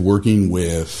is working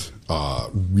with,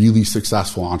 really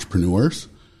successful entrepreneurs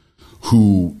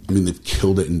who, I mean, they've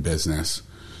killed it in business.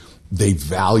 They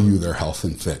value their health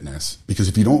and fitness, because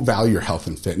if you don't value your health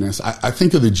and fitness, I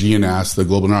think of the GNS, the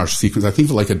global knowledge sequence, I think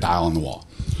of it like a dial on the wall.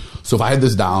 So if I had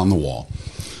this dial on the wall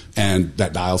and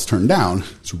that dial's turned down,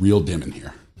 it's real dim in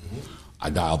here.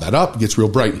 I dial that up, it gets real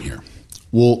bright in here.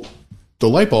 Well, the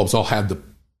light bulbs all have the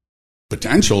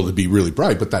potential to be really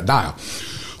bright, but that dial.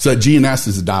 So that GNS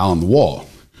is a dial on the wall.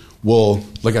 Well,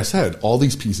 like I said, all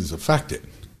these pieces affect it.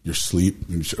 Your sleep,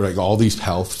 like all these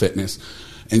health, fitness.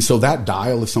 And so that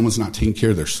dial, if someone's not taking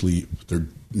care of their sleep, they're,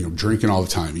 you know, drinking all the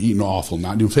time, eating awful,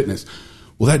 not doing fitness,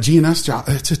 well, that GNS job,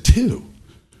 it's a 2.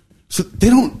 So they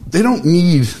don't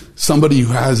need somebody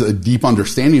who has a deep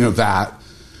understanding of that.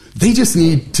 They just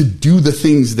need to do the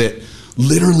things that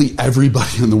literally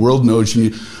everybody in the world knows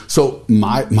you need. So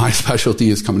my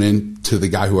specialty is coming in to the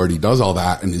guy who already does all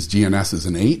that, and his GNS is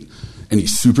an 8, and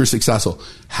he's super successful.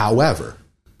 However,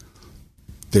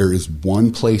 there is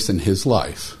one place in his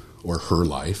life or her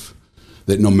life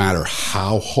that no matter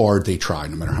how hard they try,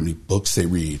 no matter how many books they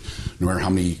read, no matter how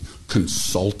many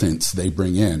consultants they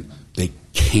bring in, they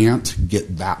can't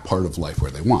get that part of life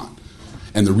where they want.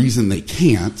 And the reason they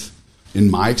can't, in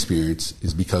my experience,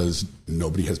 is because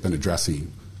nobody has been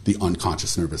addressing the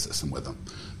unconscious nervous system with them.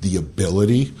 The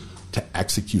ability to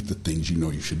execute the things you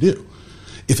know you should do.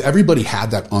 If everybody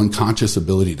had that unconscious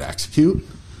ability to execute,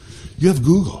 you have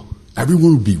Google.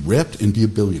 Everyone would be ripped and be a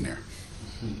billionaire.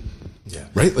 Yeah.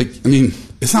 Right? Like, I mean,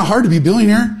 it's not hard to be a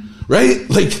billionaire, right?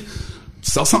 Like,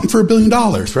 sell something for $1 billion,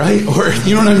 right? Or,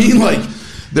 you know what I mean? Like,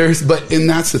 and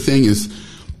that's the thing is,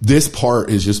 this part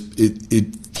is just,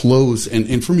 it flows,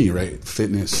 and for me, right,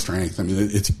 fitness, strength, I mean,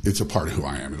 it's a part of who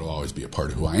I am. It'll always be a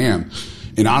part of who I am.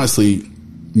 And honestly,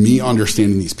 me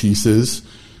understanding these pieces,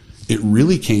 it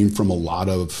really came from a lot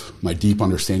of my deep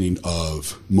understanding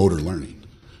of motor learning.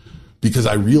 Because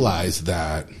I realized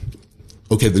that,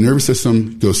 okay, the nervous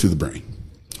system goes through the brain.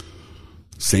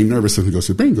 Same nervous system goes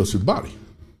through the brain, goes through the body.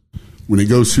 When it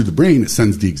goes through the brain, it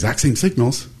sends the exact same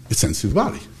signals it sends through the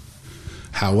body.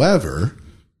 However,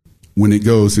 when it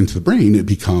goes into the brain, it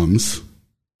becomes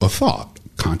a thought,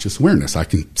 conscious awareness. I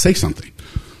can say something.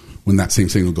 When that same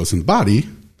signal goes in the body,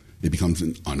 it becomes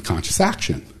an unconscious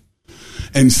action.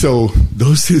 And so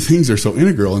those two things are so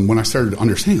integral. And when I started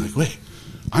understanding, like, wait,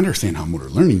 I understand how motor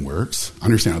learning works. I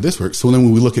understand how this works. So then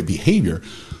when we look at behavior,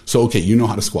 so, okay, you know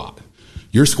how to squat.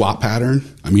 Your squat pattern,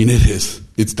 I mean,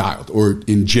 it's dialed, or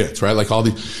in jits, right? Like all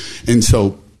these. And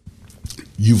so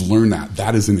you've learned that.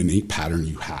 That is an innate pattern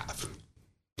you have.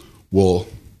 Well,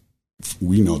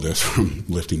 we know this from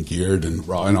lifting gear and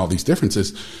raw and all these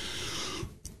differences.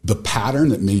 The pattern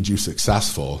that made you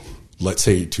successful, let's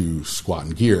say to squat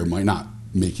in gear, might not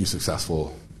make you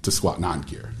successful to squat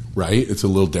non-gear, right? It's a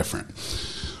little different.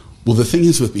 Well, the thing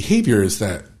is with behavior is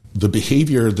that the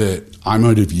behavior that I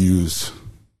might have used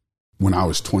when I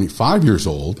was 25 years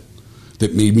old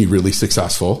that made me really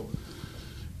successful,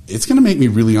 it's going to make me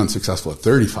really unsuccessful at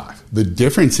 35. The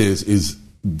difference is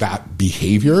that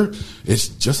behavior is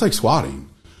just like squatting.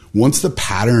 Once the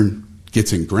pattern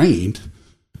gets ingrained,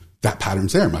 that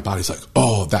pattern's there. My body's like,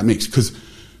 oh, that makes, because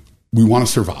we want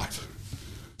to survive.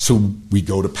 So we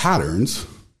go to patterns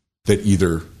that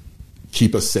either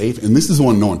keep us safe, and this is the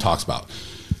one no one talks about.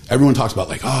 Everyone talks about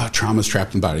like, oh, trauma's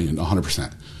trapped in the body, and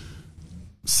 100%.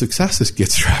 Success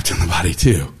gets trapped in the body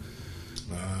too.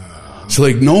 So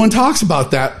like no one talks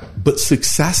about that, but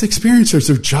success experiences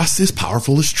are just as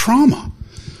powerful as trauma.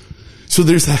 So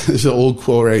there's an old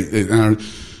quote, right?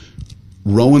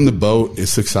 Rowing the boat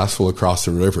is successful across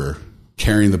the river.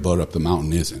 Carrying the boat up the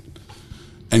mountain isn't.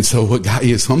 And so what got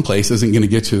you some place isn't going to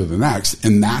get you to the next.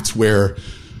 And that's where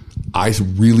I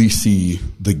really see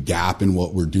the gap in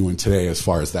what we're doing today as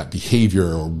far as that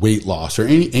behavior or weight loss or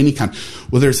any kind.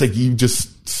 Whether it's like you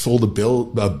just sold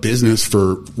a business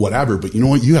for whatever, but you know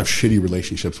what? You have shitty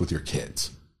relationships with your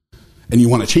kids. And you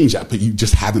want to change that, but you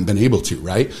just haven't been able to,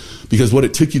 right? Because what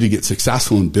it took you to get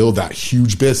successful and build that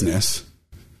huge business,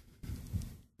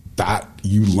 that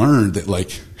you learned that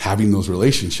like having those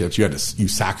relationships, you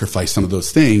sacrifice some of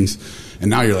those things, and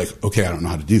now you're like, okay, I don't know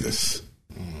how to do this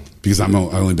because I've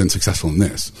only been successful in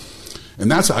this. And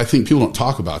that's, I think people don't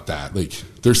talk about that. Like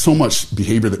there's so much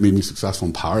behavior that made me successful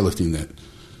in powerlifting that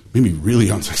made me really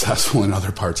unsuccessful in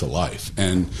other parts of life.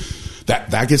 And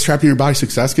that gets trapped in your body.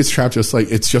 Success gets trapped just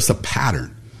like, it's just a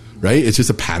pattern, right? It's just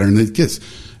a pattern that gets,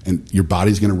 and your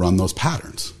body's going to run those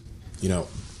patterns. You know,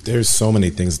 there's so many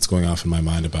things that's going off in my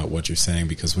mind about what you're saying,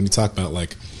 because when you talk about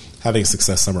like having a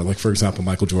success somewhere, like for example,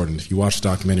 Michael Jordan, if you watch the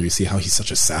documentary, you see how he's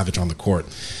such a savage on the court.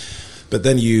 But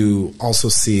then you also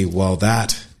see, well,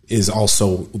 that is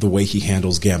also the way he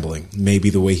handles gambling, maybe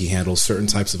the way he handles certain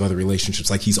types of other relationships.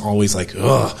 Like he's always like,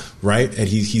 ugh, right? And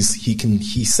he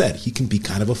said he can be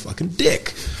kind of a fucking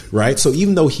dick, right? So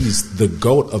even though he's the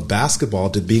GOAT of basketball,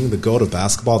 did being the GOAT of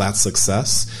basketball, that's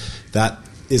success? That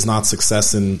is not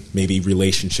success in maybe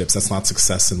relationships. That's not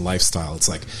success in lifestyle. It's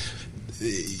like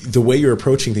the way you're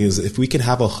approaching things, if we can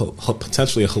have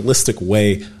potentially a holistic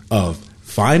way of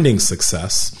finding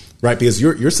success, right? Because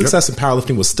your success in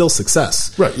powerlifting was still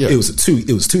success. Right. Yeah. It was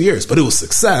 2 years, but it was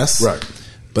success. Right.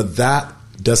 But that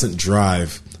doesn't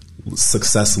drive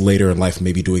success later in life,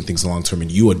 maybe doing things long term, and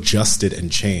you adjusted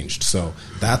and changed. So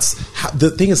that's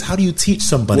the thing is, how do you teach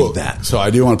somebody that? So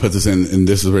I do want to put this in, and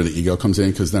this is where the ego comes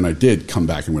in, because then I did come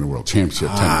back and win a world championship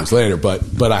 10 years later,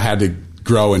 but I had to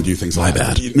grow and do things like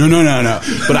that. No.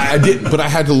 But I did, but I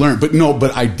had to learn.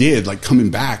 But I did, like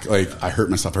coming back, like I hurt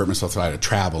myself, so I had to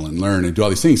travel and learn and do all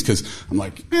these things, because I'm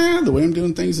like, the way I'm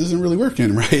doing things isn't really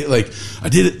working, right? Like I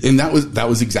did it, and that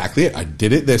was exactly it. I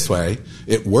did it this way,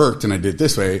 it worked, and I did it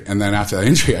this way, and then after that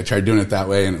injury, I tried doing it that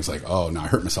way, and it was like, oh, now I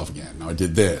hurt myself again. Now I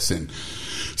did this, and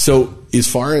so as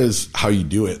far as how you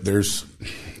do it, there's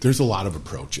a lot of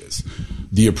approaches.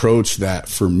 The approach that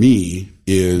for me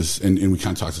is, and we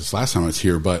kind of talked this last time I was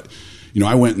here, but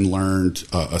I went and learned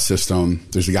a system.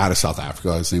 There's a guy out of South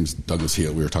Africa. His name's Douglas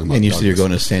Hill. We were talking about. And you said you're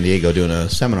going to San Diego doing a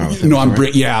seminar with him. No,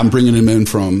 I'm bringing him in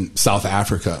from South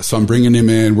Africa. So I'm bringing him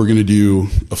in. We're going to do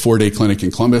a 4-day clinic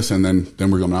in Columbus, and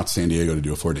then we're going out to San Diego to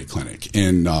do a 4-day clinic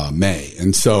in May.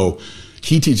 And so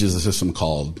he teaches a system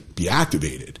called Be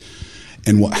Activated.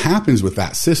 And what happens with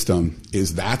that system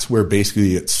is that's where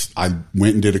basically I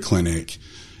went and did a clinic,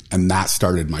 and that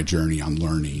started my journey on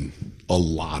learning a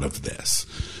lot of this.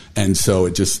 And so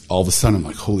it just, all of a sudden I'm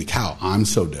like, holy cow, I'm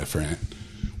so different.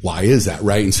 Why is that,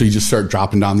 right? And so you just start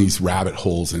dropping down these rabbit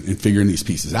holes and figuring these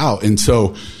pieces out. And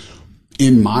so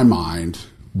in my mind,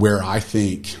 where I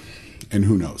think, and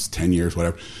who knows, 10 years,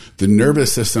 whatever, the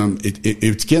nervous system,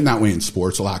 it's getting that way in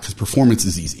sports a lot because performance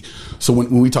is easy. So when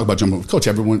we talk about jumping with coach,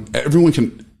 everyone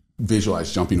can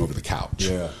visualize jumping over the couch.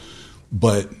 Yeah.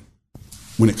 But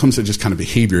when it comes to just kind of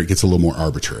behavior, it gets a little more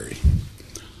arbitrary.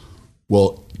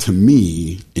 Well, to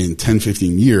me, in 10,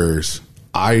 15 years,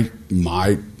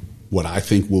 what I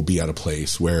think will be at a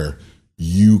place where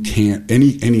you can't,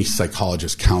 any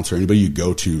psychologist, counselor, anybody you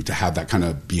go to have that kind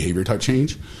of behavior type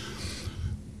change,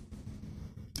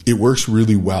 it works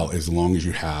really well as long as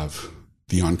you have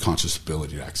the unconscious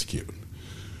ability to execute.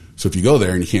 So if you go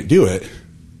there and you can't do it,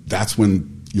 that's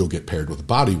when you'll get paired with a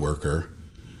body worker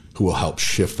who will help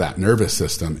shift that nervous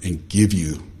system and give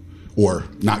you, or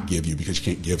not give you because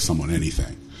you can't give someone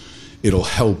anything. It'll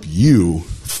help you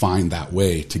find that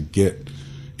way to get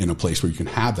in a place where you can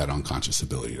have that unconscious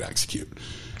ability to execute.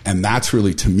 And that's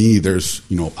really, to me, there's,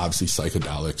 obviously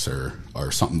psychedelics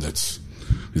are something that's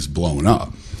blowing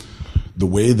up. The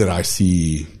way that I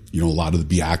see, a lot of the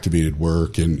Be Activated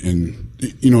work and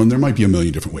there might be a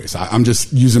million different ways. I'm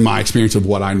just using my experience of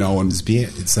what I know. And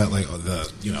it's not like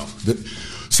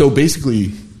so basically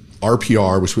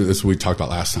RPR, which this we talked about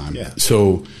last time. Yeah.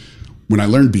 So when I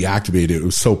learned Be Activated, it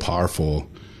was so powerful.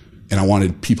 and I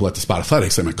wanted people at the Spot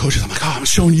Athletics, like my coaches, I'm like, oh, I'm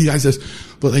showing you guys this.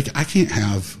 But like, I can't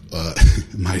have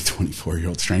my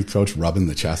 24-year-old strength coach rubbing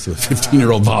the chest of a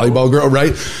 15-year-old volleyball girl,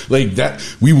 right? Like that,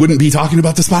 we wouldn't be talking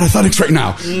about the Spot Athletics right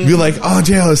now. Be like, oh,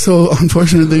 JL, it's so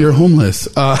unfortunate that you're homeless.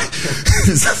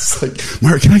 It's like,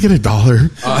 Mark, can I get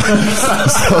 $1?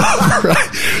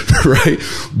 Right.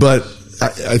 But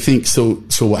I think so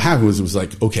what happened was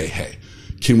like, okay, hey,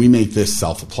 can we make this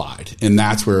self-applied? And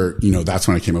that's where, that's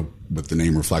when I came up with the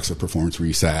name Reflexive Performance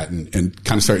Reset and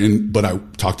kind of started. But I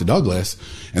talked to Douglas,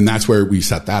 and that's where we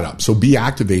set that up. So Be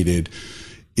Activated,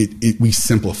 we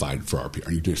simplified for RPR,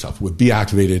 and you do it yourself. With Be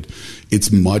Activated,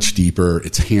 it's much deeper,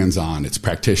 it's hands-on, it's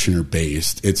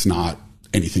practitioner-based, it's not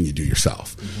anything you do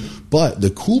yourself. Mm-hmm. But the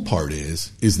cool part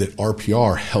is that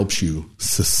RPR helps you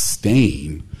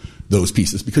sustain those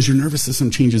pieces because your nervous system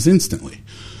changes instantly.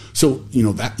 So,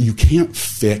 that you can't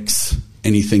fix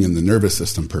anything in the nervous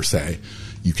system per se.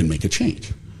 You can make a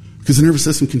change because the nervous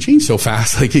system can change so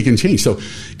fast, like it can change. So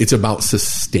it's about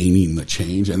sustaining the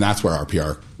change. And that's where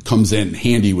RPR comes in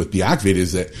handy with Be Activated,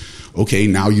 is that, okay,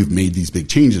 now you've made these big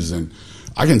changes. And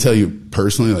I can tell you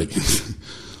personally, like,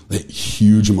 like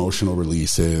huge emotional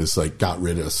releases, like got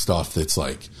rid of stuff that's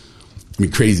like,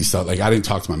 crazy stuff. Like I didn't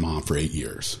talk to my mom for 8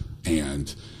 years.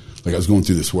 And like I was going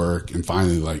through this work and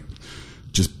finally like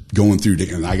just going through,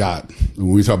 and when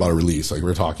we talk about a release, like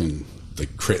we're talking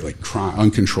like crying,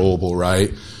 uncontrollable,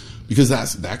 right? Because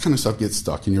that kind of stuff gets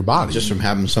stuck in your body. Just from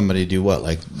having somebody do what,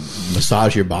 like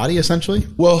massage your body, essentially?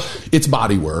 Well, it's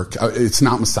body work. It's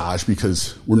not massage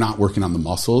because we're not working on the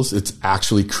muscles. It's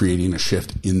actually creating a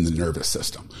shift in the nervous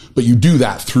system. But you do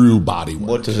that through body work.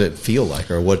 What does it feel like,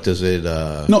 or what does it?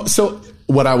 No, so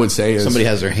what I would say is somebody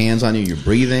has their hands on you, you're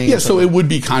breathing. Yeah, so it would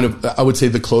be kind of. I would say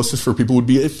the closest for people would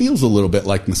be. It feels a little bit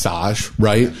like massage,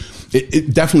 right? Okay.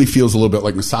 It definitely feels a little bit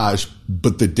like massage,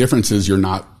 but the difference is you're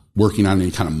not working on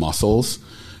any kind of muscles.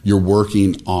 You're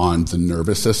working on the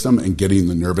nervous system and getting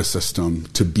the nervous system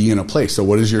to be in a place. So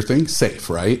what is your thing? Safe,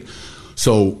 right?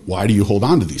 So why do you hold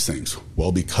on to these things?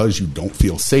 Well, because you don't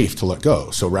feel safe to let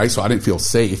go. So, right? So I didn't feel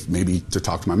safe maybe to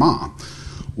talk to my mom.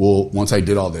 Well, once I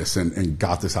did all this and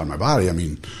got this out of my body,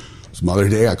 it was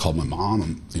Mother's Day. I called my mom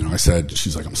and, I said,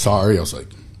 she's like, I'm sorry. I was like,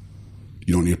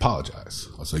 you don't need to apologize.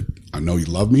 I was like, I know you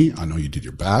love me. I know you did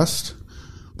your best.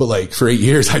 But like for 8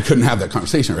 years, I couldn't have that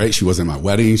conversation, right? She wasn't at my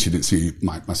wedding. She didn't see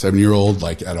my 7-year-old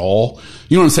like at all.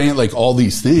 You know what I'm saying? Like all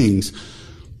these things.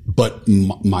 But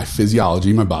my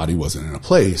physiology, my body wasn't in a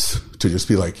place to just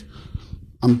be like,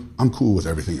 I'm cool with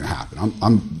everything that happened.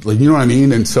 I'm like, you know what I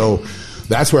mean? And so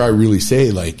that's where I really say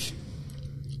like,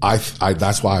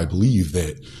 that's why I believe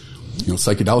that,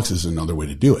 psychedelics is another way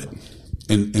to do it.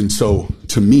 And so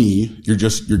to me, you're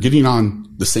getting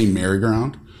on the same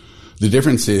merry-go-round. The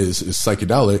difference is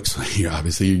psychedelics,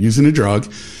 obviously you're using a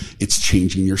drug. It's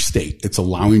changing your state. It's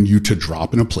allowing you to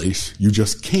drop in a place you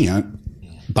just can't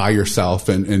by yourself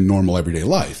in normal everyday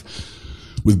life.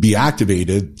 With Be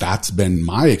Activated, that's been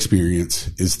my experience,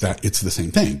 is that it's the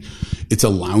same thing. It's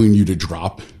allowing you to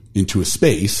drop into a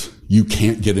space you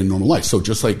can't get in normal life. So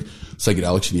just like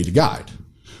psychedelics, you need a guide.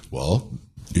 Well,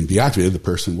 in Be Activated, the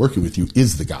person working with you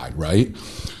is the guide, right?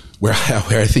 Where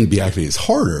I think Be Activated is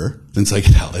harder than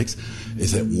psychedelics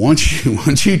is that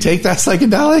once you take that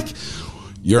psychedelic,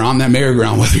 you're on that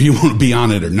merry-go-round whether you want to be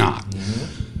on it or not.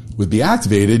 Mm-hmm. With Be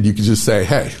Activated, you can just say,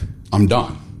 hey, I'm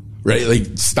done, right?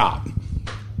 Like, stop.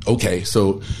 Okay,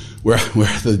 so where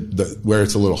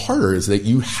it's a little harder is that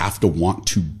you have to want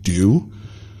to do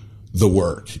the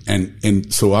work.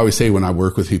 And so I always say when I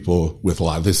work with people with a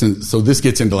lot of this, and so this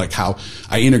gets into like how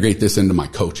I integrate this into my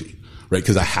coaching, right?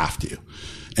 Because I have to.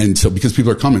 And so because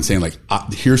people are coming saying like,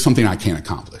 here's something I can't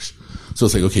accomplish. So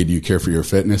it's like, okay, do you care for your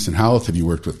fitness and health? Have you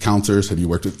worked with counselors? Have you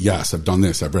worked with, yes, I've done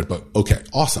this, I've read, but okay,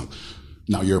 awesome.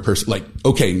 Now you're a person like,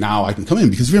 okay, now I can come in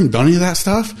because if you haven't done any of that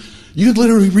stuff, you could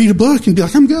literally read a book and be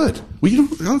like, I'm good. Well, you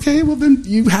don't, okay, well then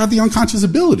you have the unconscious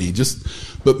ability.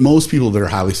 But most people that are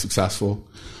highly successful,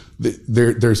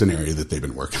 there's an area that they've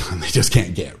been working on. They just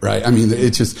can't get, right?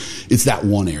 It's that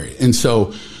one area. And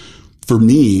so for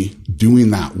me,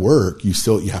 doing that work, you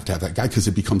have to have that guide because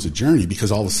it becomes a journey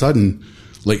because all of a sudden,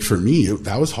 like for me,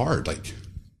 that was hard. Like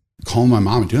calling my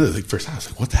mom and doing it. Like first I was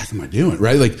like, what the heck am I doing?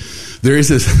 Right? Like there's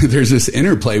this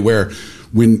interplay where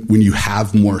when you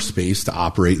have more space to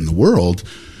operate in the world,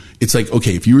 it's like,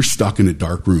 okay, if you were stuck in a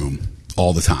dark room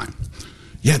all the time,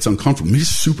 yeah, it's uncomfortable. Maybe it's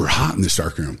super hot in this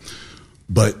dark room,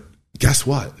 but guess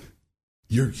what?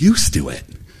 You're used to it.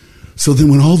 So then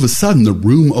when all of a sudden the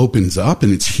room opens up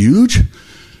and it's huge,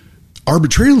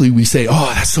 arbitrarily we say,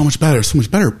 oh, that's so much better, so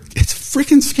much better. It's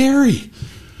freaking scary.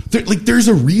 There's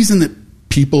a reason that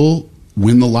people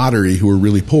win the lottery who are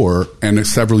really poor, and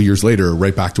several years later are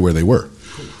right back to where they were.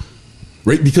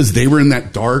 Right? Because they were in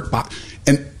that dark box.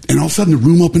 And all of a sudden the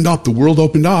room opened up, the world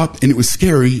opened up, and it was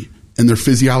scary, and their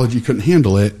physiology couldn't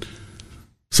handle it.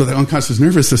 So the unconscious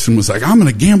nervous system was like, I'm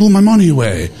going to gamble my money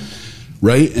away.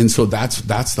 Right? And so that's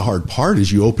the hard part,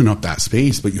 is you open up that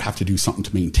space, but you have to do something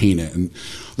to maintain it. And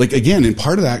like, again, and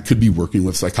part of that could be working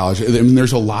with psychology. I mean,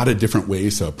 there's a lot of different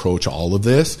ways to approach all of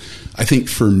this. I think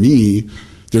for me,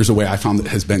 there's a way I found that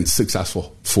has been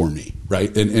successful for me.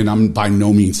 Right? And I'm by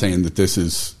no means saying that this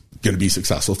is going to be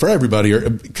successful for everybody, or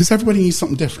because everybody needs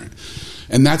something different.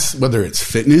 And that's whether it's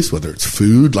fitness, whether it's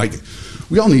food, like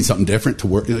we all need something different to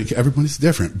work. Like everybody's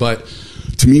different. But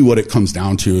to me, what it comes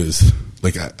down to is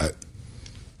like,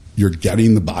 you're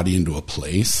getting the body into a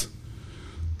place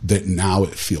that now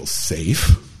it feels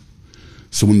safe.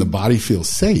 So when the body feels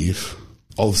safe,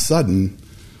 all of a sudden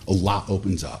a lot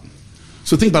opens up.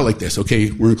 So think about it like this.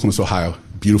 Okay, we're in Columbus, Ohio.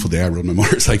 Beautiful day. I rode my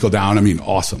motorcycle down. I mean,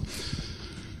 awesome.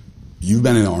 You've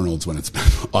been in Arnold's when it's been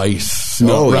ice,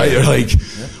 snow, right? Yeah. Like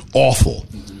awful.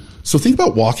 So think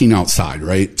about walking outside,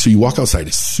 right? So you walk outside,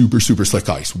 it's super, super slick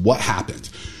ice. What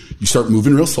happens? You start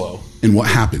moving real slow, and what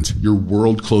happens? Your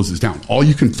world closes down. All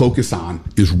you can focus on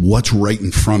is what's right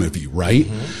in front of you, right?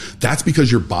 Mm-hmm. That's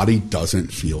because your body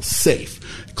doesn't feel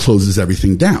safe. It closes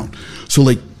everything down. So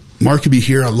like Mark could be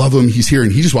here, I love him, he's here,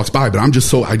 and he just walks by, but I'm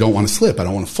just I don't want to slip, I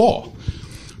don't want to fall.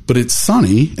 But it's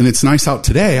sunny and it's nice out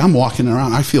today. I'm walking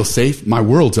around. I feel safe. My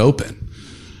world's open.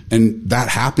 And that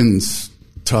happens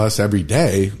to us every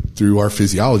day through our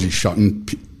physiology, shutting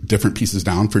different pieces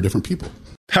down for different people.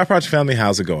 Power Project family,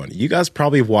 how's it going? You guys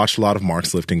probably have watched a lot of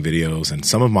Mark's lifting videos and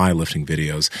some of my lifting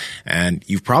videos. And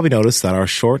you've probably noticed that our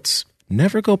shorts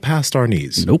never go past our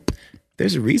knees. Nope.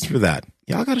 There's a reason for that.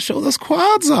 Y'all got to show those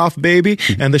quads off, baby.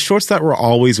 And the shorts that we're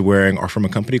always wearing are from a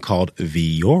company called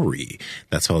Vuori.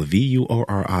 That's spelled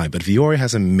V-U-O-R-I. But Vuori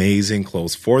has amazing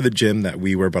clothes for the gym that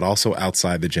we wear, but also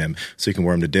outside the gym. So you can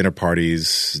wear them to dinner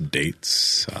parties,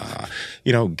 dates,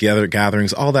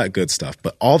 gatherings, all that good stuff.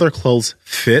 But all their clothes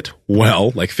fit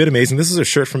well, fit amazing. This is a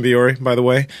shirt from Vuori, by the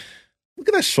way. Look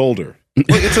at that shoulder.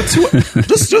 It's a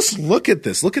just look at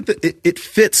this. Look at it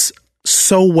fits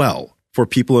so well for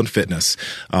people in fitness.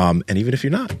 And even if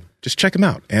you're not, just check them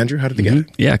out. Andrew, how did they get it?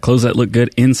 Yeah, clothes that look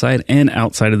good inside and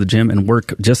outside of the gym and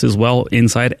work just as well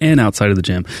inside and outside of the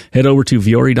gym. Head over to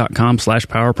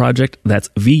vuori.com/powerproject. That's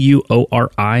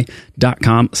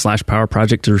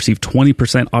VUORI.com/powerproject to receive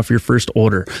 20% off your first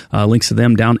order. Links to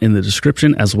them down in the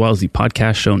description as well as the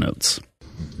podcast show notes.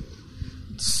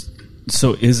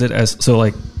 So is it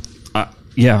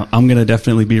yeah, I'm going to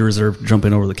definitely be reserved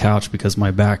jumping over the couch because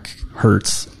my back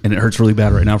hurts, and it hurts really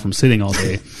bad right now from sitting all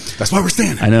day. That's why we're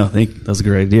standing. I know. I think that's a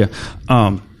great idea.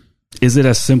 Is it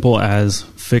as simple as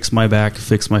fix my back,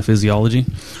 fix my physiology?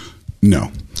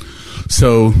 No.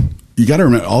 So you got to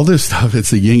remember, all this stuff,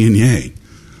 it's a yin and yang.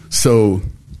 So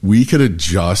we could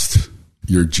adjust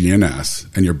your GNS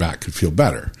and your back could feel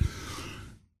better.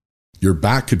 Your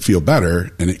back could feel better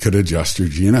and it could adjust your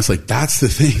GNS. That's the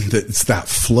thing, that it's that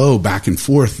flow back and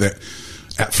forth that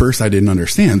at first I didn't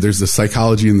understand. There's the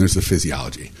psychology and there's the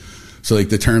physiology. So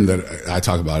the term that I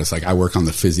talk about is I work on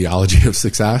the physiology of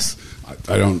success.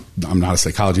 I'm not a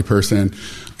psychology person.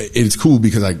 It's cool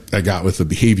because I got with the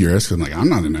behaviorist. I'm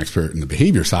not an expert in the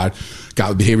behavior side. Got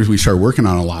with behaviors. We started working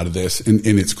on a lot of this, and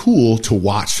it's cool to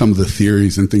watch some of the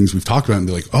theories and things we've talked about and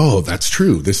be like, oh, that's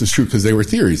true. This is true, because they were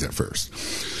theories at first.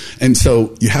 And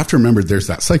so you have to remember there's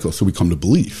that cycle. So we come to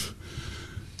belief.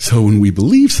 So when we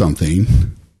believe something,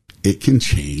 it can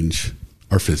change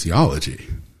our physiology.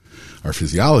 Our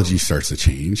physiology starts to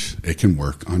change. It can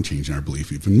work on changing our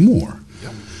belief even more.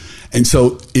 Yep. And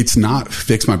so it's not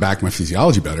fix my back, my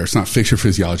physiology better. It's not fix your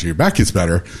physiology, your back gets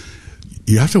better.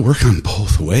 You have to work on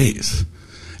both ways.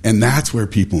 And that's where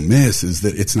people miss, is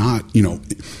that it's not,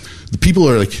 the people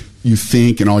are like, you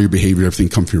think and all your behavior, everything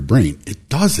come from your brain. It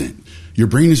doesn't. Your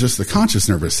brain is just the conscious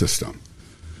nervous system.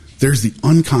 There's the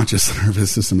unconscious nervous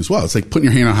system as well. It's like putting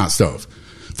your hand on a hot stove.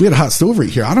 If we had a hot stove right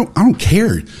here, I don't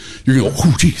care. You're going to go,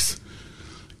 oh, geez.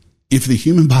 If the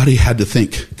human body had to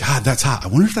think, God, that's hot. I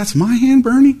wonder if that's my hand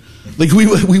burning.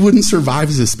 We wouldn't survive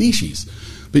as a species.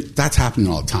 But that's happening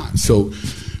all the time. So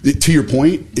to your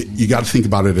point, you got to think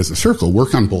about it as a circle.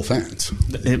 Work on both ends.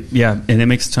 And it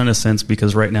makes a ton of sense,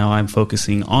 because right now I'm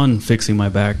focusing on fixing my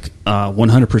back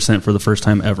 100% for the first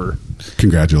time ever.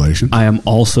 Congratulations. I am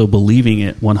also believing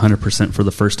it 100% for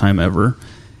the first time ever,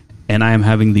 and I am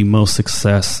having the most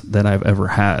success that I've ever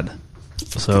had.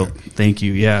 So thank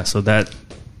you. Yeah, so that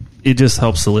it just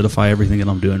helps solidify everything that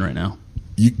I'm doing right now.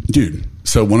 Dude.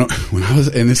 So when I was,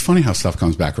 and it's funny how stuff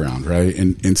comes back around, right?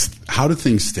 And how do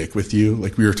things stick with you?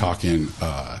 Like we were talking,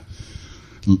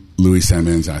 Louis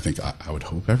Simmons, and I think I would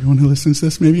hope everyone who listens to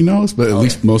this maybe knows, but at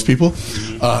least most people,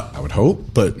 I would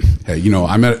hope. But hey,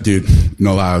 I met, dude,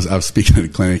 no lie, I was speaking at a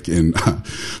clinic in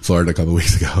Florida a couple of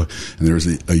weeks ago, and there was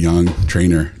a young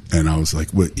trainer, and I was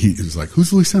like, he was like,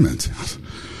 who's Louis Simmons?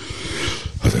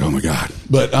 I was like, oh my God.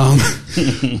 But,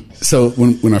 so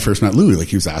when I first met Louis, like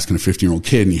he was asking a 15-year-old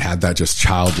kid, and he had that just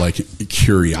childlike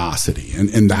curiosity.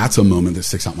 And that's a moment that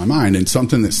sticks out in my mind. And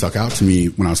something that stuck out to me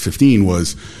when I was 15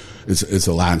 was, it's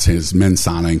a Latin saying, it's mens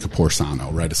sana in corpore sano,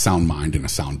 right? A sound mind and a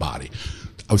sound body.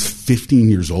 I was 15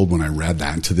 years old when I read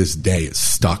that, and to this day, it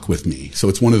stuck with me. So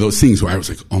it's one of those things where I was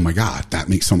like, oh my God, that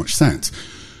makes so much sense.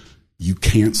 You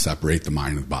can't separate the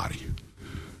mind and the body.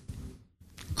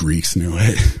 Greeks knew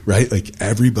it, right? Like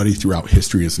everybody throughout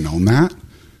history has known that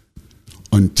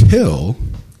until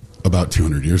about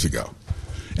 200 years ago.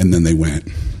 And then they went,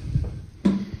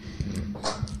 all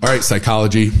right,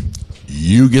 psychology,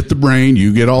 you get the brain,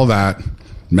 you get all that.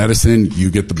 Medicine, you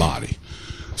get the body.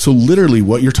 So literally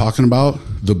what you're talking about,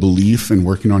 the belief in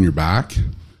working on your back,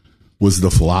 was the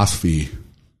philosophy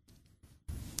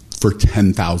for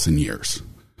 10,000 years.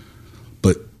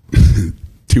 But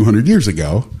 200 years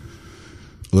ago,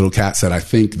 a little cat said, I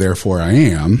think, therefore I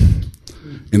am.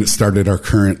 And it started our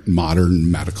current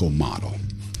modern medical model.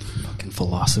 Fucking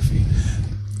philosophy.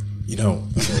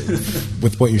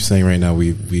 With what you're saying right now,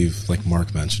 we've like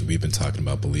Mark mentioned, we've been talking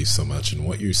about belief so much, and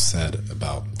what you said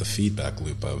about the feedback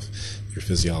loop of your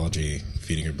physiology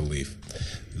feeding your belief.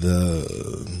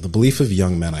 The belief of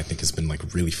young men, I think, has been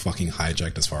like really fucking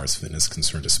hijacked as far as fitness is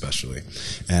concerned, especially.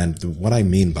 And what I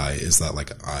mean by it is that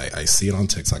like I see it on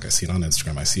TikTok, I see it on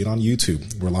Instagram, I see it on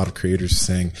YouTube, where a lot of creators are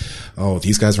saying, oh,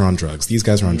 these guys are on drugs, these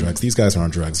guys are on drugs, these guys are on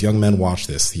drugs. Young men watch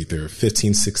this. They're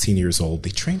 15, 16 years old. They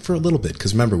train for a little bit.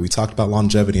 Because remember, we talked about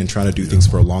longevity and trying to do things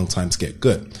for a long time to get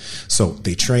good. So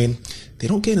they train. They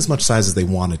don't gain as much size as they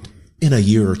wanted in a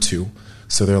year or two.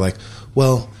 So they're like,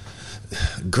 well,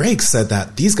 Greg said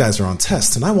that these guys are on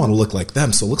tests and I want to look like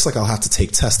them, so it looks like I'll have to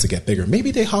take tests to get bigger.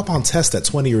 Maybe they hop on test at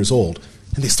 20 years old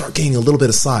and they start gaining a little bit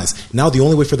of size. Now the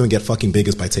only way for them to get fucking big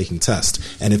is by taking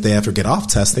tests. And if they ever get off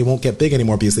test, they won't get big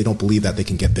anymore because they don't believe that they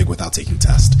can get big without taking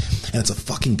test. And it's a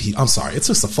fucking, it's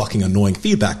just a fucking annoying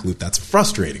feedback loop that's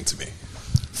frustrating to me.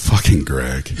 Fucking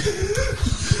Greg.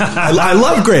 I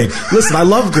love Greg. Listen, I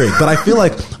love Greg, but I feel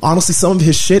like honestly some of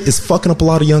his shit is fucking up a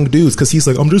lot of young dudes because he's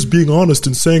like, I'm just being honest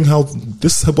and saying how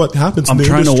this is what happens in the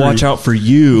industry. I'm trying to watch out for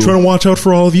you. I'm trying to watch out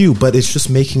for all of you, but it's just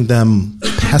making them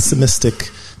pessimistic,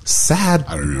 sad.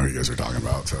 I don't know what you guys are talking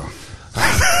about, so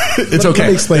it's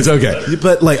okay. It's okay.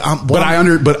 But like,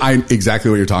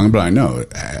 exactly what you're talking about. I know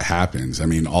it happens. I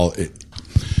mean, to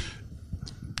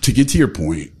get to your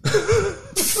point.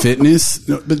 Fitness,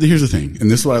 but here's the thing, and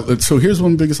this is what so here's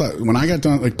one biggest lie. When I got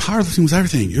done, like powerlifting was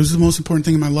everything. It was the most important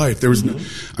thing in my life. There was,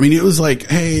 it was like,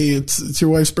 hey, it's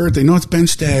your wife's birthday. No, it's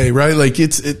bench day, right? Like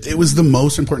it was the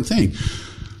most important thing.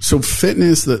 So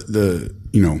fitness, the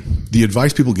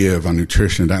advice people give on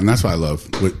nutrition, and that's why I love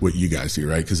what you guys do,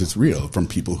 right? Because it's real from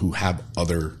people who have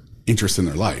other interests in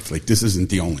their life. Like this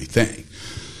isn't the only thing,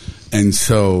 and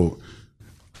so.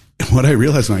 What I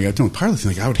realized when I got done with powerlifting,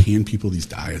 like I would hand people these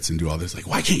diets and do all this, like,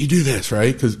 why can't you do this,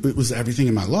 right? Because it was everything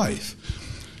in my life.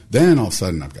 Then all of a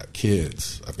sudden I've got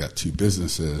kids, I've got 2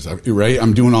 businesses, right?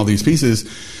 I'm doing all these pieces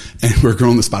and we're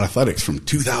growing the Spot Athletics from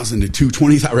 2,000 to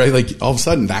 220,000, right? Like all of a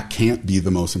sudden that can't be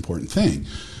the most important thing.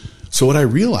 So what I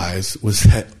realized was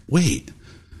that, wait,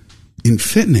 in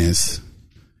fitness,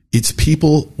 it's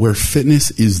people where fitness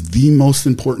is the most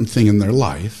important thing in their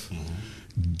life.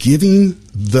 Giving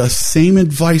the same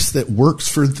advice that works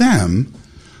for them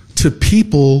to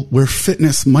people where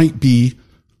fitness might be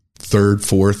 3rd,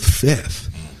 4th, 5th.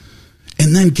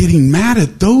 And then getting mad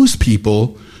at those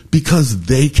people because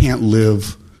they can't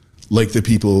live like the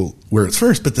people where it's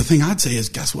first. But the thing I'd say is,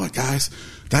 guess what, guys?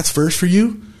 That's first for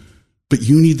you, but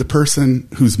you need the person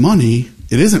whose money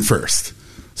it isn't first.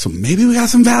 So maybe we got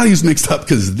some values mixed up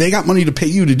because they got money to pay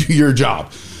you to do your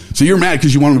job. So you're mad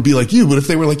because you want them to be like you, but if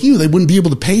they were like you, they wouldn't be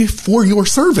able to pay for your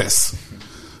service.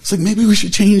 It's like, maybe we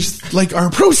should change like our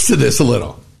approach to this a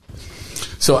little.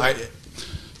 So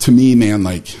to me, man,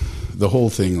 like the whole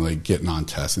thing, like getting on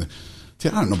tests, and I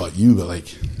don't know about you, but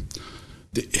like,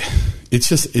 it's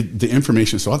just, the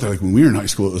information is so out there. Like when we were in high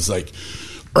school, it was like,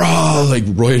 like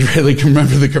Roy, like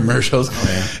remember the commercials? Oh,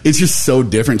 yeah. It's just so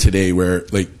different today where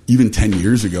like even 10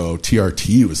 years ago,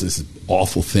 TRT was this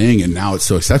awful thing and now it's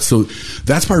so acceptable. So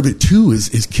that's part of it too,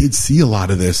 is kids see a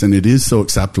lot of this and it is so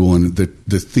acceptable and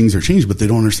the things are changed, but they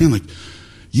don't understand like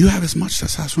you have as much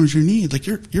testosterone as you need. Like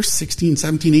you're 16,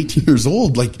 17, 18 years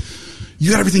old. Like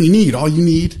you got everything you need. All you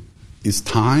need is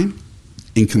time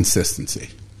and consistency.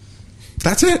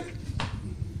 That's it.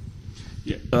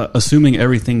 Assuming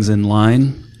everything's in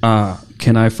line,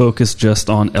 can I focus just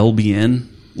on LBN,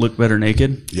 look better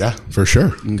naked? Yeah, for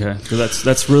sure. Okay, so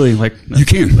that's really like you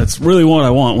can. That's really what I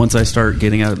want once I start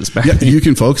getting out of this back. Yeah, you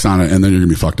can focus on it, and then you're gonna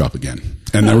be fucked up again,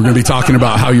 and then we're gonna be talking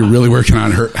about how you're really working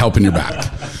on helping your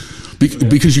back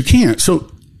because you can't.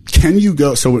 So can you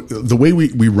go? So the way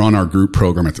we run our group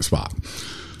program at the Spot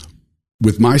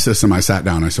with my system, I sat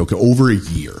down. I said, okay, over a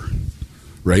year,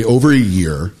 right? Over a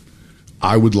year,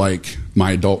 I would like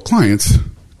my adult clients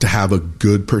to have a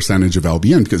good percentage of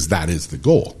LBN because that is the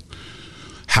goal.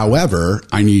 However,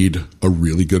 I need a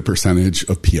really good percentage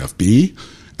of PFB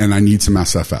and I need some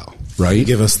SFL, right?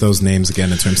 Give us those names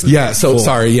again in terms of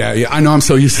sorry. Yeah. I know I'm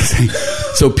so used to saying.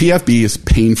 So PFB is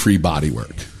pain-free body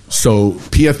work. So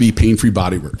PFB, pain-free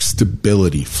body work,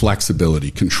 stability,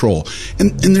 flexibility, control.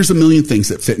 And there's a million things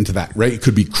that fit into that, right? It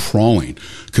could be crawling,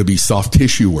 could be soft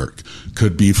tissue work,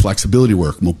 could be flexibility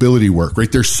work, mobility work,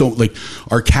 right? There's so, like,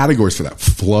 our categories for that,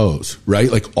 flows, right?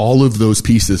 Like all of those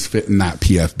pieces fit in that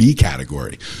PFB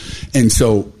category. And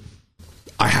so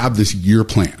I have this year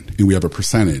plan and we have a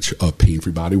percentage of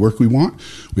pain-free body work we want.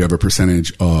 We have a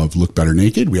percentage of look better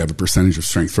naked. We have a percentage of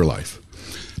strength for life.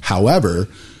 However,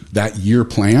 that year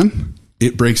plan,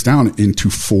 it breaks down into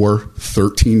 4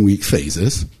 13-week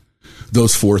phases.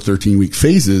 Those 4 13-week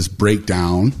phases break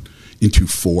down into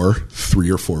 4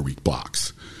 3 or 4 week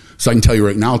blocks. So I can tell you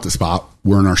right now at the Spot,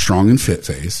 we're in our strong and fit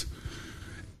phase.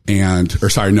 Lean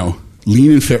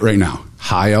and fit right now.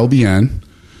 High LBN,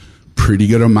 pretty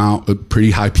good amount,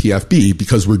 pretty high PFB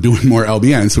because we're doing more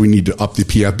LBN. So we need to up the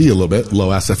PFB a little bit,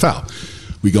 low SFL.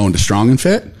 We go into strong and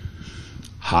fit,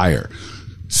 higher.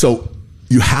 So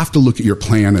you have to look at your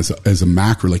plan as a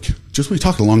macro, like just we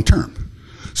talked long term.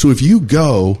 So if you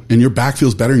go and your back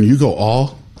feels better and you go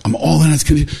I'm all in,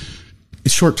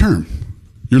 it's short term.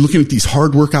 You're looking at these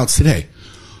hard workouts today.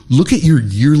 Look at your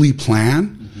yearly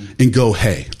plan and go,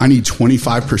 hey, I need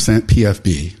 25%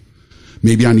 PFB.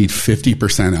 Maybe I need 50%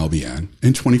 LBN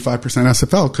and 25%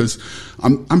 SFL because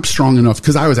I'm strong enough.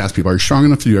 Because I always ask people, are you strong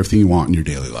enough to do everything you want in your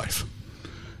daily life?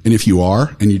 And if you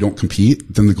are and you don't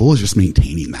compete, then the goal is just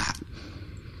maintaining that.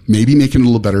 Maybe making it a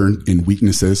little better in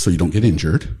weaknesses so you don't get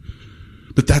injured.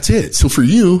 But that's it. So for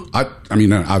you, I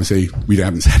mean, obviously we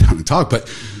haven't sat down and talked,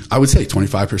 but I would say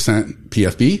 25%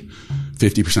 PFB,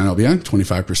 50% LBN,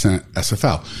 25%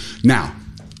 SFL. Now,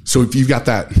 so if you've got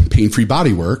that pain-free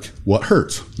body work, what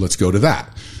hurts? Let's go to that.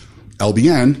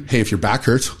 LBN, hey, if your back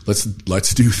hurts,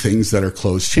 let's do things that are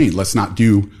closed chain. Let's not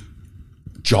do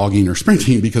jogging or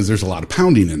sprinting because there's a lot of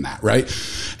pounding in that, right?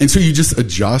 And so you just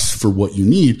adjust for what you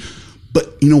need.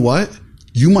 But you know what?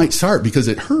 You might start because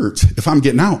it hurts. If I'm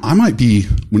getting out, I might be,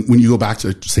 when you go back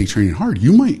to, say, training hard,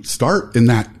 you might start in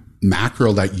that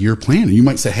macro, that year plan. And you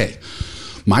might say, hey,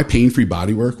 my pain-free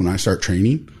body work, when I start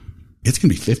training, it's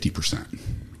going to be 50%.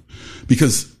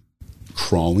 Because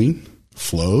crawling,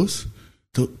 flows,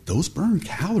 those burn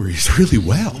calories really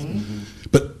well.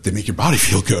 But they make your body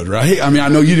feel good, right? I mean, I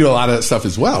know you do a lot of that stuff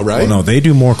as well, right? Well, no, they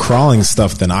do more crawling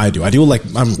stuff than I do. I do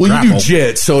grapple. You do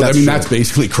JIT, so that's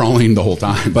basically crawling the whole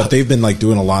time. But they've been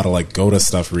doing a lot of GOTA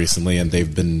stuff recently, and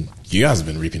you guys have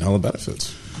been reaping hella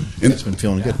benefits. And it's been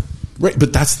feeling good. Right,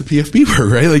 but that's the PFB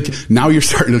work, right? Like now you're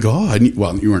starting to go,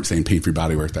 you weren't saying pain-free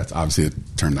body work. That's obviously a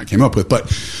term that came up with, but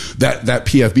that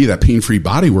PFB, that pain-free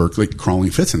body work, like crawling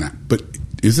fits in that. But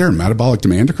is there a metabolic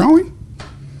demand to crawling?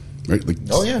 Right?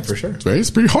 Oh yeah, for sure. Right?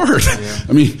 It's pretty hard. Yeah.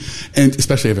 I mean, and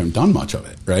especially if I haven't done much of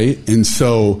it, right? And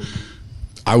so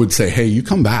I would say, hey, you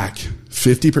come back,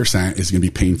 50% is going to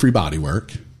be pain-free body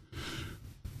work.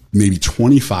 Maybe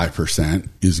 25%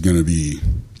 is going to be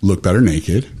look better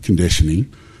naked,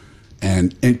 conditioning.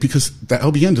 And because the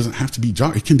LBN doesn't have to be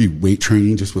jog, it can be weight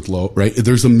training just with low, right?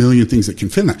 There's a million things that can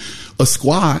fit in that. A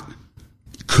squat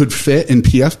could fit in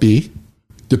PFB,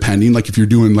 depending, if you're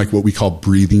doing what we call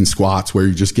breathing squats, where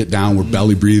you just get down, we're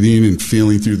belly breathing and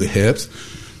feeling through the hips.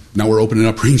 Now we're opening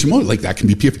up range of motion, that can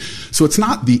be PFB. So it's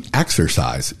not the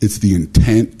exercise, it's the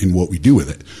intent and what we do with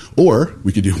it. Or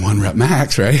we could do 1 rep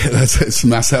max, right? That's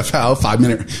some SFL,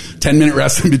 10-minute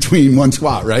rest in between one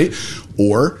squat, right?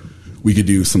 Or we could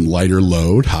do some lighter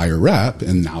load, higher rep,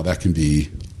 and now that can be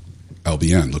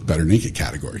LBN, look better naked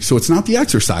category. So it's not the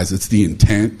exercise, it's the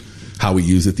intent, how we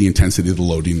use it, the intensity, the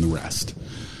loading, the rest.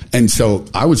 And so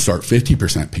I would start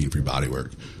 50% pain-free body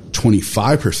work,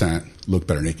 25% look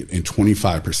better naked, and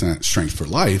 25% strength for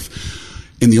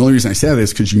life. And the only reason I say that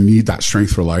is because you need that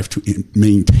strength for life to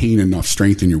maintain enough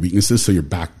strength in your weaknesses so your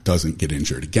back doesn't get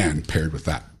injured again, paired with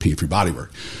that pain-free body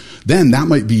work. Then that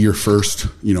might be your first,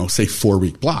 say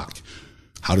 4-week block.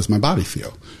 How does my body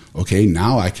feel? Okay,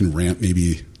 now I can ramp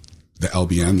maybe the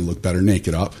LBN to look better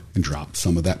naked up and drop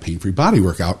some of that pain-free body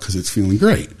work out because it's feeling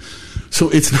great. So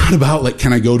it's not about like,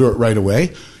 can I go to it right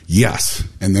away? Yes.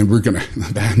 And then we're going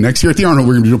to, next year at the Arnold,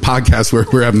 we're going to do a podcast where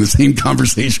we're having the same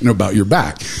conversation about your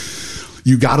back.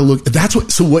 You got to look,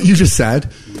 so what you just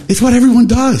said, it's what everyone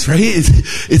does, right?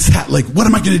 It's that like, what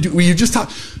am I going to do? Well, you just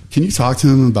can you talk to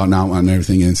him about not wanting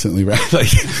everything instantly, right?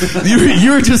 Like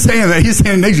you were just saying that. He's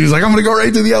saying next year, he's like, I'm going to go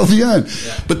right to the LVN.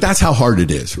 Yeah. But that's how hard it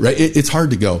is, right? It's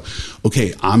hard to go,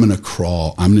 okay, I'm going to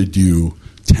crawl. I'm going to do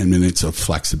 10 minutes of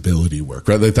flexibility work,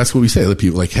 right? Like, that's what we say to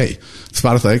people, like, hey,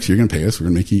 Spot Athletics, you're going to pay us. We're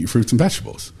going to make you eat fruits and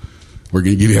vegetables. We're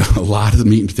going to give you a lot of the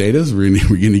meat and potatoes. We're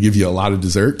going to give you a lot of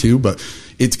dessert too, but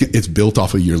it's built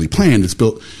off a yearly plan.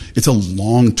 It's a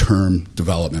long-term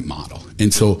development model.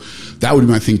 And so that would be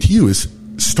my thing to you is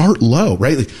start low,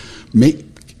 right? Like make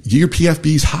your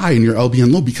PFBs high and your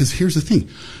LBN low, because here's the thing.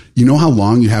 You know how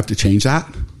long you have to change that?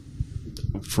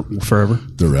 Forever.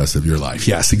 The rest of your life.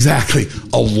 Yes, exactly.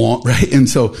 Right? And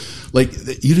so like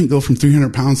you didn't go from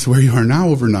 300 pounds to where you are now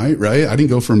overnight, right? I didn't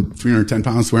go from 310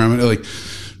 pounds to where I'm at. Like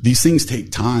these things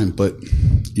take time, but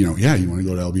you want to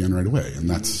go to LBN right away. And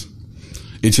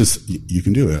it's just, you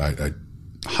can do it. I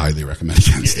highly recommend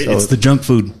against it. It's the junk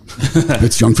food.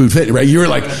 It's junk food fit, right? You were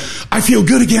like, I feel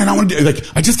good again. I want to do, like,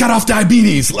 I just got off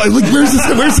diabetes. Like, where's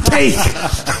the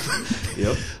cake?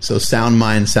 Yep. So sound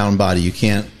mind, sound body. You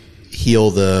can't heal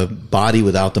the body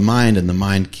without the mind, and the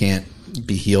mind can't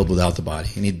be healed without the body.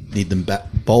 You need them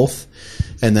both.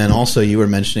 And then also you were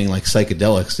mentioning like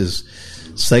psychedelics. Does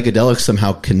psychedelics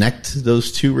somehow connect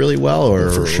those two really well? Or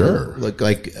for sure.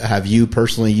 Like have you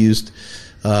personally used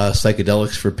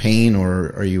psychedelics for pain,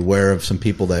 or are you aware of some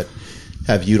people that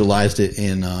have utilized it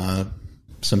in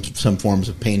some forms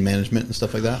of pain management and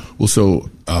stuff like that? Well, so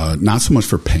not so much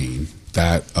for pain.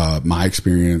 That my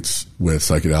experience with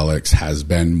psychedelics has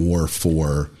been more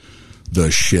for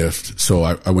the shift. So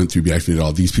I went through, deactivated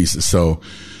all these pieces. So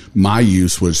my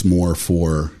use was more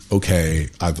for, okay,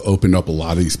 I've opened up a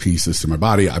lot of these pieces to my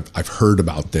body. I've heard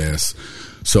about this.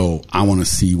 So I want to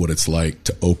see what it's like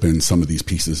to open some of these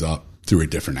pieces up through a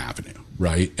different avenue,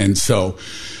 right? And so,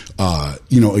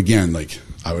 again,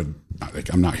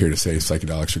 I'm not here to say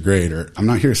psychedelics are great, or I'm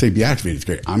not here to say be activated is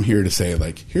great. I'm here to say,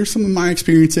 like, here's some of my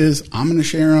experiences. I'm going to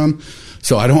share them.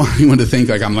 So I don't want anyone to think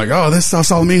like I'm like, oh, this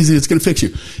stuff's all amazing. It's going to fix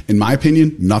you. In my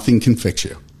opinion, nothing can fix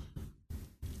you.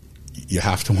 You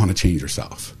have to want to change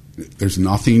yourself. There's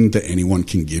nothing that anyone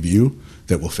can give you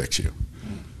that will fix you.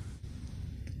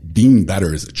 Being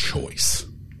better is a choice.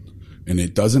 And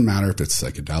it doesn't matter if it's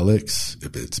psychedelics,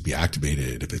 if it's be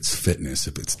activated, if it's fitness,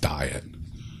 if it's diet.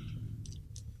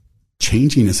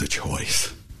 Changing is a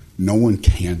choice. No one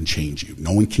can change you.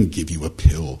 No one can give you a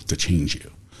pill to change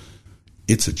you.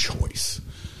 It's a choice.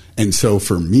 And so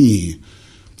for me,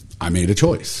 I made a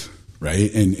choice,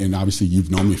 right? And obviously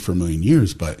you've known me for a million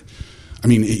years, but I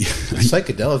mean...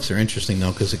 Psychedelics are interesting,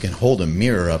 though, because it can hold a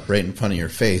mirror up right in front of your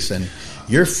face, and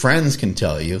your friends can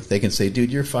tell you. They can say,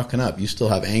 dude, you're fucking up. You still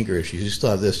have anger issues. You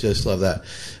still have this, you still have that.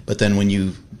 But then when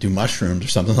you do mushrooms or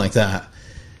something like that,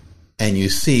 and you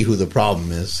see who the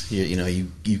problem is,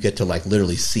 you get to like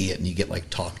literally see it, and you get like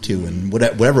talked to, and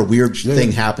whatever weird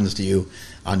thing happens to you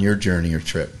on your journey or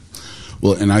trip.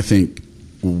 Well, and I think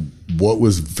what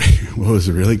was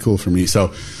really cool for me.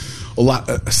 So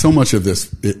so much of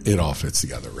this, it all fits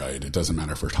together, right? It doesn't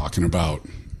matter if we're talking about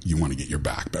you want to get your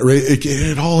back better, right?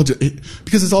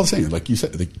 Because it's all the same. Like you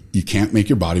said, you can't make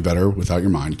your body better without your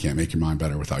mind. You can't make your mind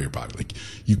better without your body. Like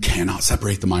you cannot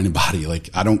separate the mind and body. Like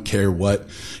I don't care what,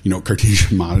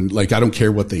 Cartesian mind, like I don't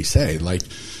care what they say. Like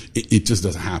it just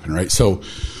doesn't happen, right? So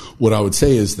what I would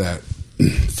say is that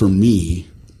for me,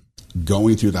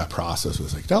 going through that process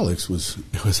with psychedelics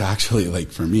was actually like,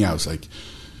 for me, I was like,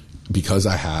 because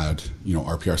I had,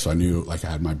 RPR, so I knew, like, I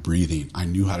had my breathing, I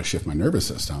knew how to shift my nervous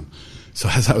system. So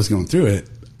as I was going through it,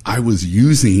 I was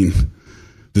using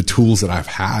the tools that I've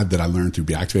had that I learned through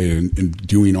Be Activated and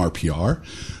doing RPR.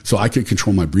 So I could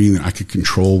control my breathing. I could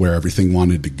control where everything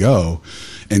wanted to go.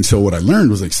 And so what I learned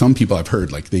was, like, some people I've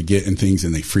heard, like, they get in things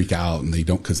and they freak out and they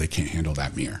don't because they can't handle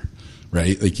that mirror,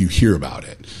 right? Like, you hear about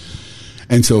it.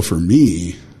 And so for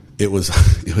me, it was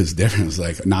different. It was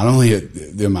like, not only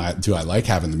do I like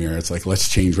having the mirror, it's like, let's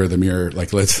change where the mirror,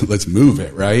 like, let's move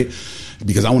it, right?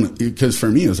 Because for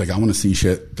me, it was like, I want to see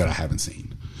shit that I haven't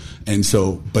seen. And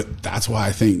so, but that's why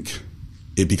I think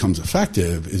it becomes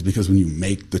effective, is because when you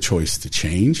make the choice to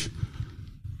change,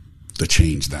 the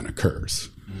change then occurs.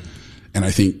 And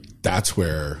I think that's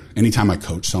where anytime I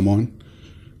coach someone,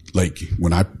 like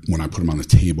when I put them on the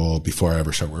table before I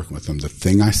ever start working with them, the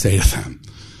thing I say to them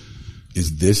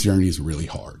is this journey is really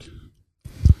hard.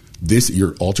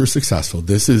 You're ultra successful.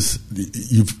 This is,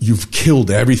 you've killed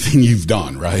everything you've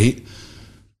done, right?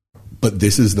 But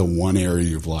this is the one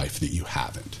area of life that you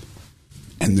haven't.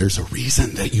 And there's a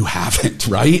reason that you haven't,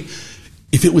 right?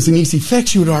 If it was an easy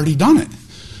fix, you would have already done it.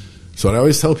 So what I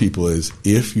always tell people is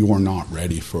if you are not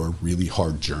ready for a really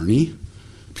hard journey,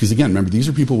 because again, remember, these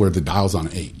are people where the dial's on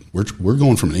 8. We're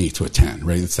going from an 8 to a 10,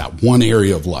 right? It's that one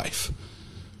area of life.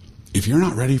 If you're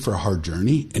not ready for a hard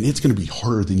journey, and it's going to be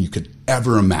harder than you could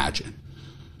ever imagine,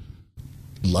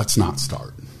 let's not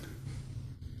start.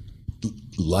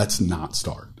 Let's not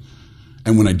start.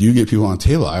 And when I do get people on the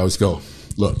table, I always go,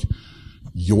 look,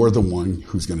 you're the one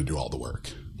who's going to do all the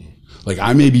work. Like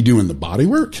I may be doing the body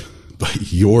work,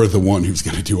 but you're the one who's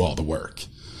going to do all the work.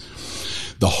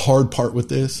 The hard part with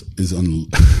this is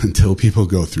until people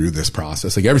go through this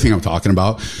process, like everything I'm talking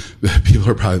about, people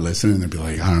are probably listening and they'll be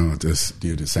like, I don't know what this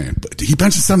dude is saying, but he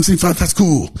benches 775, that's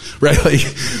cool, right? Like,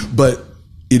 but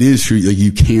it is true. Like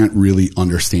you can't really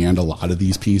understand a lot of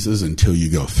these pieces until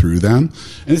you go through them.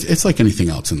 And it's like anything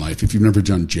else in life. If you've never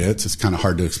done jits, it's kind of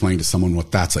hard to explain to someone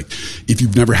what that's like. If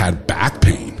you've never had back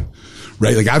pain,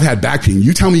 right? Like I've had back pain.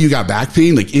 You tell me you got back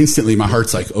pain, like instantly my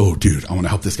heart's like, oh dude, I want to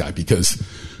help this guy because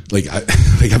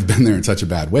I've been there in such a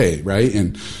bad way, right?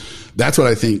 And that's what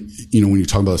I think, when you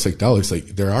talk about psychedelics,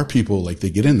 like there are people like they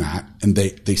get in that and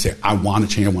they say, I want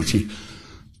to change.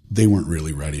 They weren't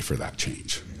really ready for that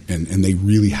change. And they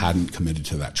really hadn't committed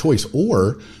to that choice,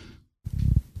 or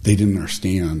they didn't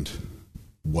understand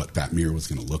what that mirror was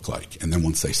going to look like. And then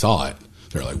once they saw it,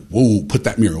 they're like, whoa, put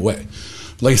that mirror away.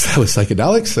 Like I said, with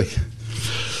psychedelics, like,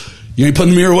 you ain't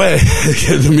putting the mirror away.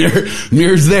 The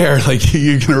mirror's there. Like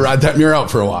you're going to ride that mirror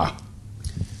out for a while.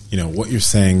 What you're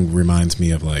saying reminds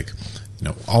me of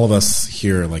all of us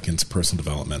here like into personal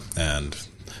development, and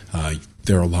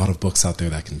there are a lot of books out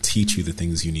there that can teach you the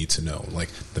things you need to know, like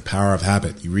The Power of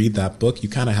Habit. You read that book, you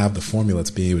kind of have the formula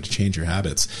to be able to change your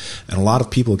habits. And a lot of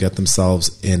people get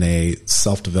themselves in a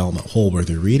self-development hole where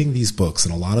they're reading these books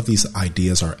and a lot of these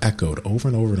ideas are echoed over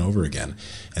and over and over again.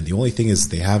 And the only thing is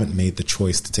they haven't made the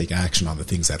choice to take action on the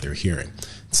things that they're hearing.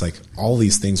 It's like all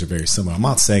these things are very similar. I'm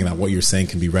not saying that what you're saying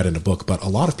can be read in a book, but a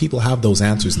lot of people have those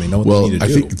answers and they know what they need to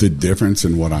do. I think the difference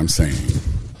in what I'm saying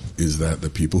is that the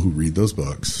people who read those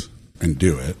books and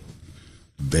do it,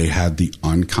 they had the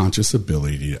unconscious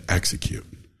ability to execute.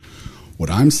 What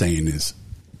I'm saying is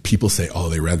people say, oh,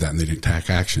 they read that and they didn't take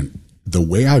action. The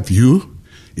way I view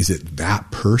is that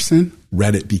person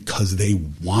read it because they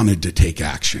wanted to take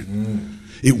action.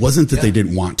 It wasn't that they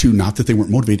didn't want to, not that they weren't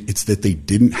motivated. It's that they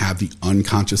didn't have the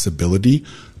unconscious ability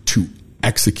to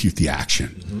execute the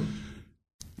action.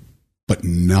 But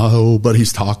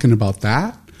nobody's talking about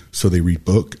that. So they read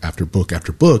book after book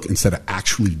after book instead of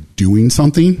actually doing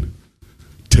something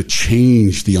to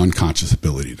change the unconscious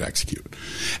ability to execute.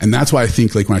 And that's why I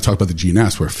think, like when I talk about the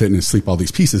GNS, where fitness, sleep, all these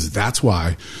pieces, that's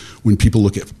why when people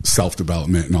look at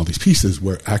self-development and all these pieces,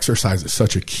 where exercise is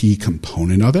such a key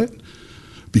component of it,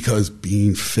 because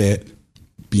being fit,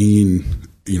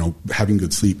 having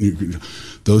good sleep,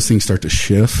 those things start to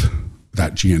shift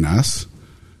that GNS,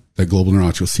 that global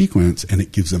neurological sequence, and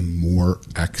it gives them more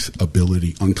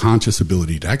unconscious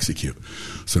ability to execute.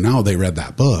 So now they read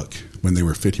that book when they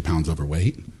were 50 pounds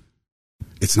overweight.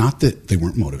 It's not that they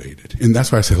weren't motivated. And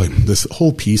that's why I say, like, this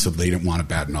whole piece of they didn't want it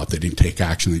bad enough, they didn't take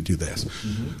action, they do this.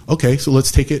 Okay, so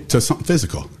let's take it to something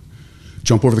physical.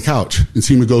 Jump over the couch and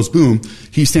see him goes boom.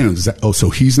 He's standing. So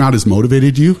he's not as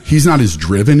motivated as you? He's not as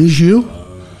driven as you?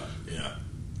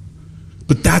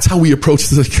 But that's how we approach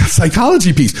the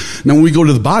psychology piece. Now, when we go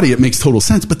to the body, it makes total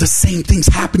sense, but the same thing's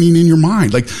happening in your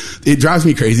mind. Like, it drives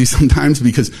me crazy sometimes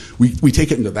because we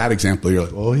take it into that example. You're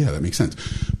like, oh yeah, that makes sense.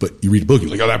 But you read a book,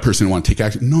 you're like, oh, that person didn't want to take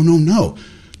action. No.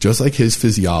 Just like his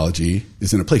physiology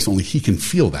is in a place, only he can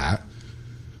feel that.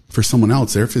 For someone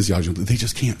else, their physiology, they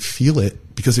just can't feel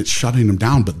it because it's shutting them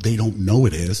down, but they don't know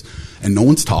it is. And no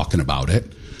one's talking about it.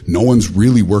 No one's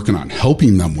really working on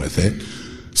helping them with it.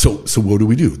 So what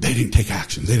do? They didn't take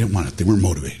action. They didn't want it. They weren't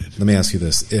motivated. Let me ask you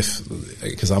this: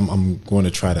 because I'm going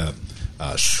to try to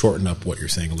shorten up what you're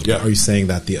saying a little bit. Are you saying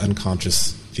that the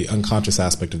unconscious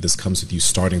aspect of this comes with you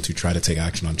starting to try to take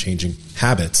action on changing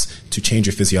habits to change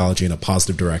your physiology in a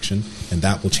positive direction, and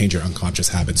that will change your unconscious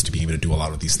habits to be able to do a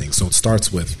lot of these things? So it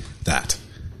starts with that.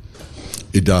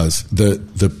 It does.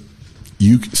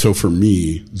 So for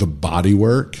me, the body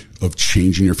work of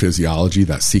changing your physiology,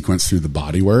 that sequence through the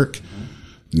body work,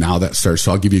 Now that starts,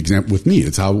 so I'll give you an example with me.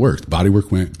 It's how it worked.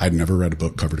 Bodywork went, I'd never read a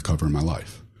book cover to cover in my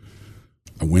life.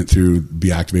 I went through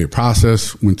the activated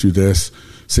process, went through this.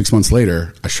 6 months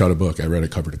later, I shut a book. I read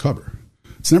it cover to cover.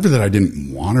 It's never that I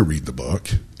didn't want to read the book.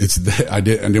 It's that I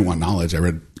didn't want knowledge. I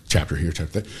read chapter here,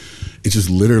 chapter there. It's just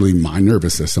literally my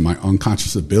nervous system, my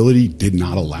unconscious ability did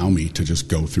not allow me to just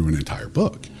go through an entire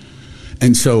book.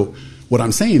 And so what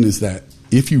I'm saying is that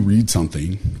if you read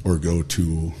something or go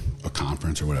to a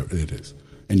conference or whatever it is,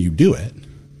 and you do it,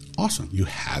 awesome. You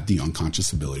had the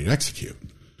unconscious ability to execute.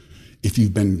 If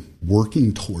you've been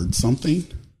working towards something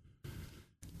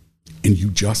and you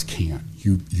just can't,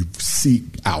 you seek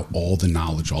out all the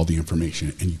knowledge, all the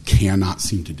information, and you cannot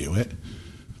seem to do it,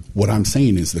 what I'm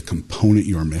saying is the component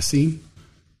you're missing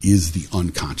is the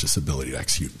unconscious ability to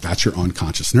execute. That's your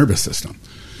unconscious nervous system.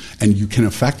 And you can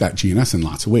affect that GNS in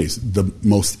lots of ways. The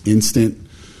most instant,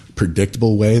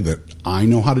 predictable way that I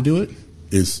know how to do it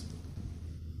is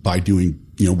by doing,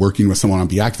 working with someone on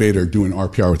Be Activated or doing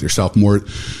RPR with yourself more.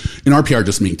 And RPR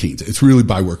just maintains it. It's really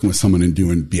by working with someone and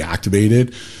doing Be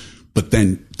Activated. But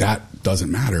then that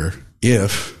doesn't matter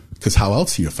because how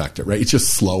else do you affect it, right? It's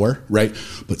just slower, right?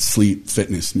 But sleep,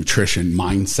 fitness, nutrition,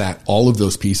 mindset, all of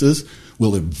those pieces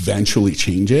will eventually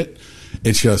change it.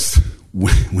 It's just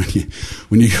when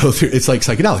you go through, it's like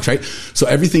psychedelics, right? So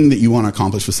everything that you want to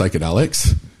accomplish with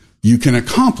psychedelics, you can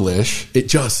accomplish. It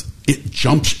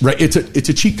jumps, right? It's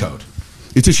a cheat code.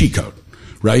 It's a cheat code,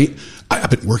 right? I've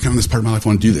been working on this part of my life. I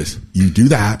want to do this. You do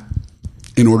that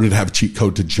in order to have a cheat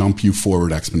code to jump you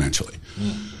forward exponentially.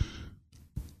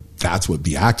 That's what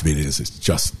Be Activated is. It's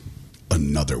just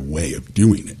another way of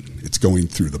doing it. It's going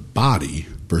through the body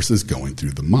versus going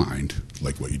through the mind,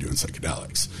 like what you do in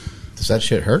psychedelics. Does that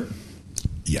shit hurt?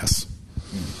 Yes.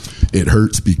 It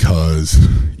hurts because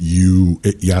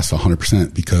yes,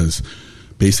 100%, because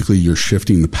basically you're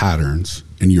shifting the patterns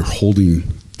and you're holding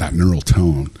that neural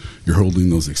tone. You're holding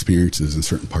those experiences in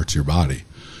certain parts of your body.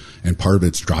 And part of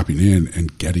it's dropping in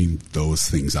and getting those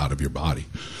things out of your body.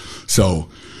 So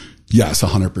yes,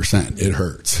 100%. It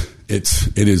hurts.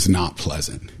 It is not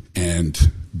pleasant.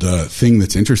 And the thing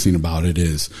that's interesting about it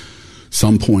is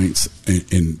some points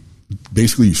in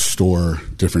basically you store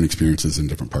different experiences in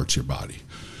different parts of your body.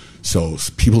 So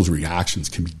people's reactions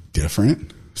can be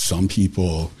different. Some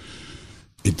people,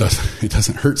 it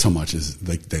doesn't hurt so much as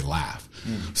like they laugh.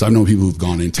 So I've known people who've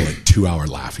gone into like 2-hour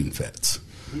laughing fits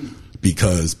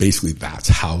because basically that's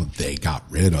how they got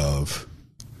rid of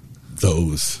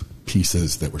those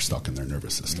pieces that were stuck in their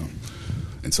nervous system.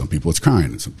 And some people it's crying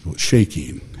and some people it's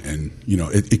shaking. And,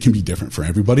 it can be different for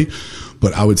everybody.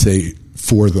 But I would say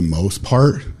for the most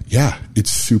part, yeah,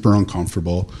 it's super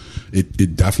uncomfortable.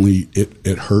 It definitely,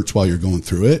 it hurts while you're going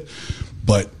through it.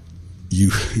 But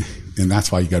and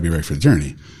that's why you got to be ready for the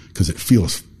journey because it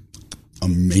feels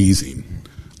amazing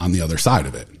on the other side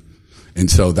of it. And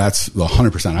so that's the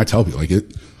 100%. I tell people like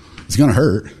it's going to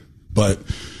hurt, but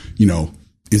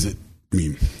is it,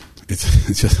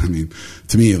 it's just,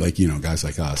 to me, like, guys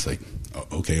like us, like,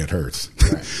 okay, it hurts.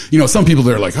 Right. Some people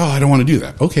that are like, oh, I don't want to do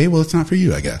that. Okay, well, it's not for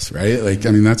you, I guess, right? Like,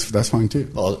 that's fine too.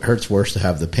 Well, it hurts worse to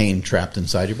have the pain trapped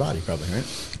inside your body, probably,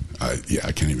 right? Yeah,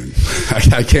 I can't even.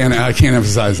 I can't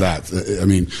emphasize that.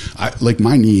 Like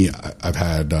my knee. I've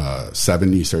had 7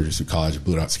 knee surgeries through college. I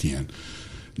blew it out skiing.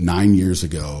 9 years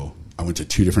ago, I went to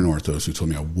 2 different orthos who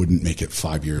told me I wouldn't make it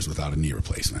 5 years without a knee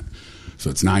replacement. So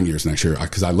it's 9 years next year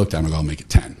because I looked at them and I'll make it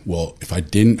 10. Well, if I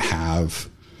didn't have,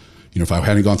 if I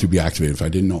hadn't gone through Be Activated, if I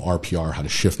didn't know RPR, how to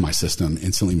shift my system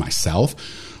instantly myself,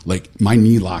 like my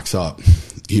knee locks up,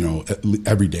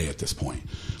 every day at this point.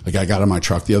 Like I got in my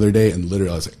truck the other day and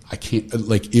literally I was like, I can't,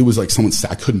 like it was like someone said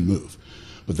I couldn't move.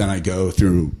 But then I go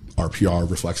through RPR,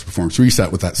 Reflex Performance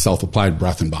Reset with that self-applied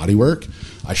breath and body work.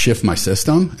 I shift my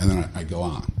system and then I go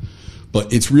on.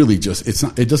 But it's really just,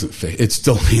 it doesn't fit. It's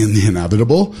still in the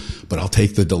inevitable, but I'll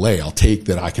take the delay. I'll take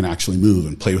that I can actually move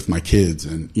and play with my kids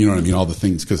and all the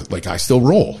things because like I still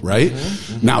roll, right?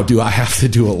 Mm-hmm. Now, do I have to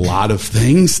do a lot of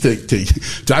things do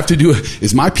I have to do,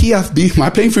 is my PFB, my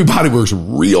pain free body works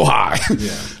real high?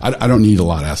 Yeah. I don't need a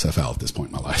lot of SFL at this point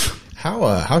in my life.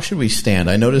 How should we stand?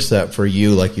 I noticed that for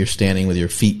you, like you're standing with your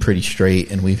feet pretty straight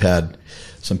and we've had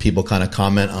some people kind of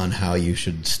comment on how you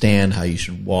should stand, how you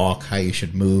should walk, how you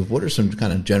should move. What are some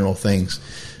kind of general things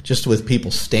just with people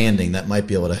standing that might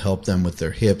be able to help them with their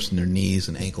hips and their knees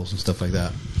and ankles and stuff like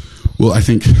that? Well, I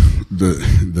think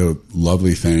the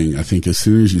lovely thing, I think as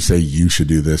soon as you say you should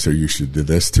do this or you should do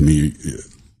this, to me,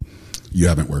 you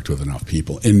haven't worked with enough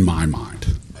people in my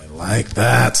mind. I like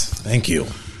that. Thank you.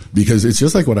 Because it's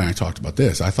just like what I talked about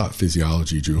this. I thought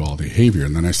physiology drew all the behavior,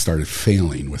 and then I started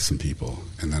failing with some people.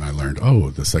 And then I learned,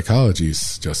 the psychology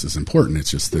is just as important.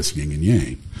 It's just this yin and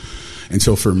yang. And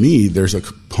so for me, there's a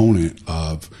component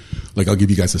of, like, I'll give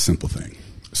you guys a simple thing.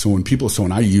 So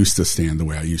when I used to stand the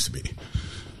way I used to be,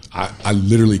 I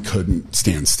literally couldn't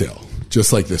stand still,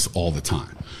 just like this all the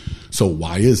time. So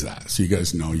why is that? So you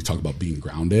guys know, you talk about being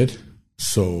grounded.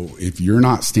 So if you're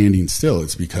not standing still,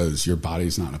 it's because your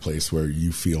body's not in a place where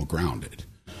you feel grounded.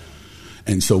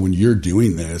 And so when you're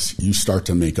doing this, you start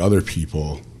to make other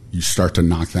people, you start to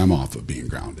knock them off of being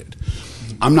grounded.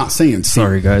 I'm not saying...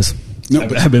 Sorry, guys. No,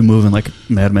 I've been moving like a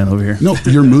madman over here. No,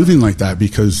 you're moving like that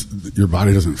because your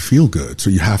body doesn't feel good. So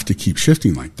you have to keep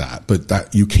shifting like that. But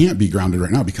that you can't be grounded right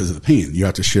now because of the pain. You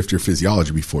have to shift your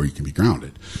physiology before you can be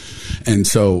grounded. And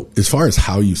so as far as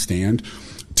how you stand,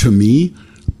 to me,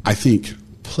 I think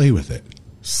play with it.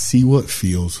 See what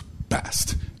feels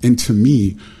best. And to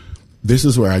me, this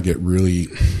is where I get really,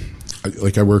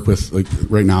 like I work with, like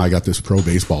right now I got this pro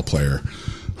baseball player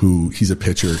who he's a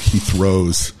pitcher. He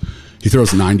throws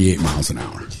 98 miles an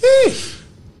hour.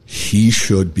 He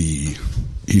should be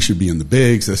in the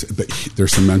bigs, but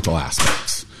there's some mental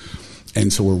aspects.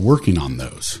 And so we're working on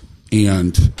those.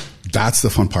 And that's the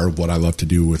fun part of what I love to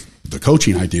do with the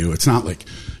coaching I do. It's not like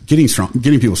getting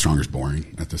people stronger is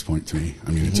boring at this point to me.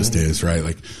 I mean, it just is, right?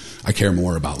 Like I care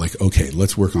more about like, okay,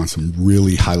 let's work on some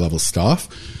really high level stuff,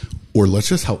 or let's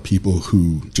just help people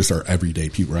who just are everyday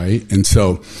people, right? And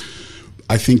so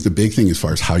I think the big thing as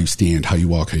far as how you stand, how you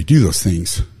walk, how you do those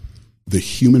things, the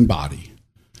human body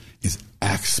is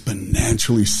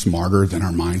exponentially smarter than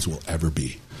our minds will ever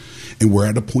be. And we're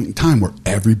at a point in time where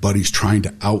everybody's trying to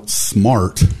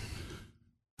outsmart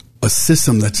a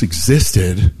system that's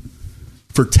existed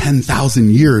for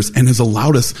 10,000 years and has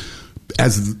allowed us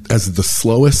as the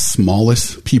slowest,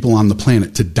 smallest people on the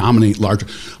planet to dominate larger.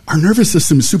 Our nervous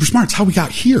system is super smart. It's how we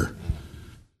got here.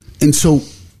 And so,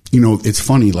 you know, it's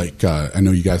funny, like, I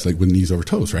know you guys like with knees over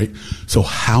toes, right? So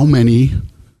how many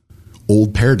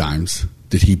old paradigms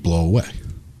did he blow away?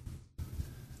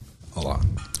 A lot.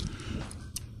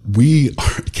 We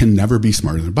can never be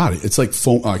smarter than the body. It's like,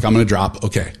 like I'm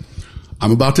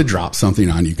about to drop something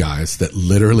on you guys that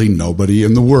literally nobody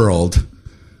in the world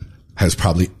has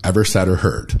probably ever said or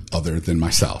heard other than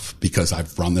myself, because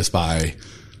I've run this by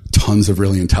tons of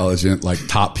really intelligent, like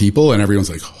top people, and everyone's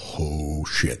like, oh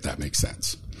shit, that makes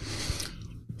sense.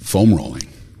 Foam rolling.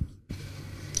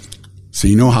 So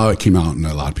you know how it came out and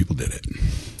a lot of people did it.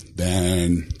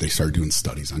 Then they started doing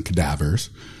studies on cadavers,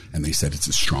 and they said it's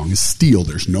as strong as steel.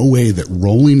 There's no way that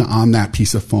rolling on that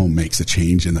piece of foam makes a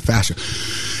change in the fascia.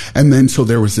 And then so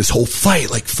there was this whole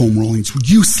fight, like foam rolling's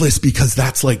useless because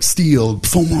that's like steel.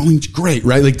 Foam rolling's great,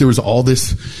 right? Like there was all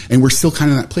this, and we're still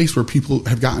kind of in that place where people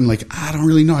have gotten like, I don't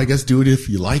really know. I guess do it if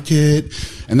you like it.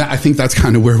 And I think that's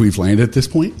kind of where we've landed at this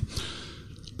point.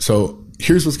 So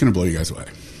here's what's going to blow you guys away.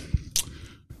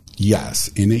 Yes,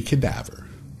 in a cadaver,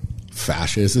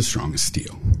 fascia is as strong as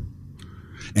steel.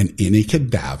 And in a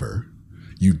cadaver,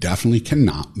 you definitely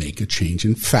cannot make a change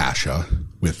in fascia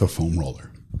with a foam roller.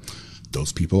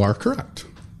 Those people are correct.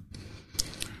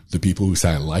 The people who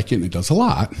say I like it and it does a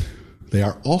lot, they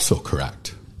are also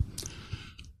correct.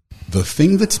 The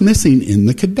thing that's missing in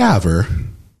the cadaver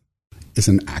is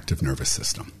an active nervous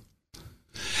system.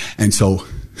 And so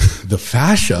the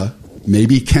fascia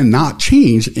maybe cannot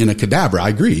change in a cadaver, I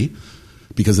agree,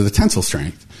 because of the tensile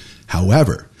strength.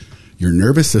 However, your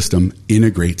nervous system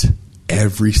integrates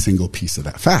every single piece of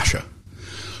that fascia.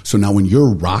 So now when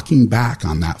you're rocking back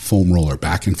on that foam roller,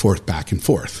 back and forth,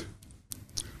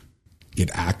 it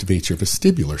activates your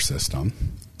vestibular system.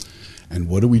 And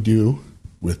what do we do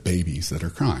with babies that are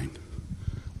crying?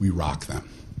 We rock them.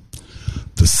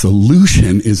 The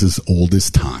solution is as old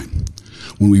as time.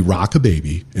 When we rock a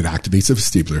baby, it activates the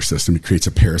vestibular system. It creates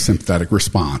a parasympathetic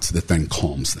response that then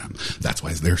calms them. That's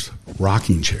why there's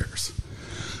rocking chairs.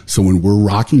 So when we're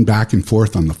rocking back and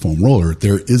forth on the foam roller,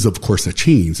 there is, of course, a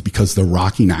change because the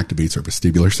rocking activates our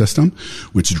vestibular system,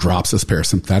 which drops us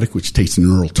parasympathetic, which takes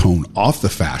neural tone off the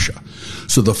fascia.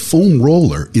 So the foam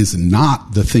roller is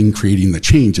not the thing creating the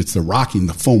change. It's the rocking.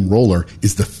 The foam roller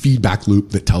is the feedback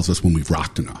loop that tells us when we've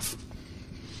rocked enough.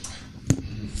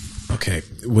 Okay,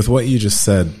 with what you just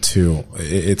said too,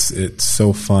 it's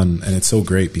so fun and it's so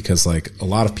great because like a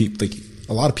lot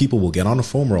of people will get on a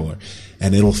foam roller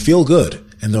and it'll feel good.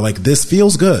 And they're like, this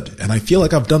feels good. And I feel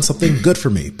like I've done something good for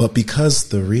me. But because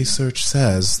the research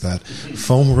says that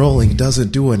foam rolling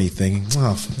doesn't do anything,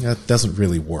 well, that doesn't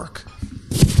really work.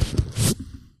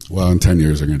 Well, in 10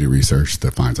 years, they're going to do research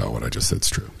that finds out what I just said is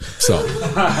true. So,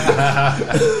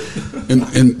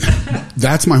 and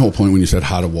that's my whole point when you said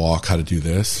how to walk, how to do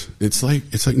this. It's like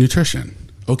nutrition.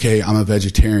 Okay, I'm a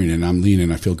vegetarian and I'm lean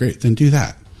and I feel great. Then do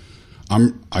that.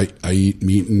 I eat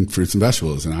meat and fruits and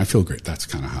vegetables and I feel great. That's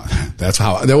kind of that's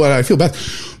what I feel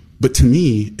best. But to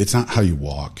me, it's not how you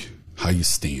walk, how you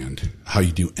stand, how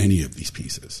you do any of these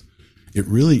pieces. It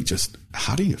really just,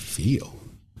 how do you feel?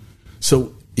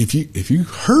 So if you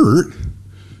hurt,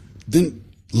 then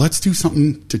let's do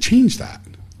something to change that,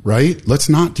 right? Let's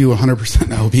not do 100%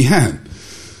 LBN.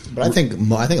 But I think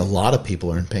a lot of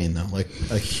people are in pain though, like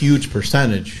a huge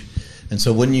percentage. And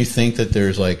so wouldn't you think that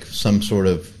there's like some sort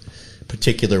of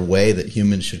particular way that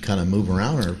humans should kind of move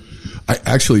around? Or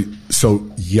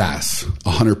yes,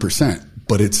 100%,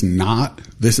 but it's not.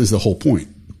 This is the whole point.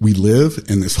 We live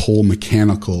in this whole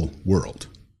mechanical world.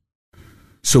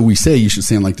 So we say you should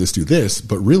stand like this, do this,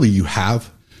 but really you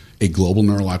have a global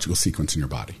neurological sequence in your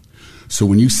body. So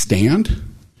when you stand,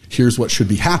 here's what should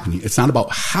be happening. It's not about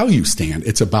how you stand.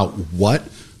 It's about what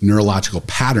neurological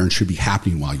pattern should be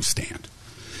happening while you stand.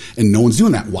 And no one's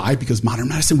doing that. Why? Because modern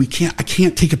medicine, I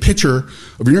can't take a picture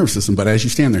of your nervous system, but as you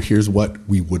stand there, here's what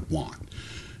we would want.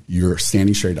 You're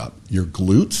standing straight up. Your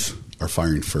glutes are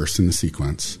firing first in the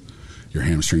sequence. Your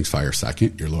hamstrings fire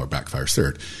second. Your lower back fires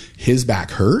third. His back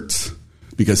hurts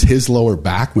because his lower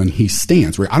back, when he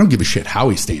stands, I don't give a shit how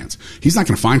he stands. He's not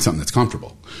going to find something that's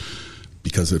comfortable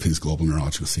because of his global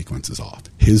neurological sequence is off.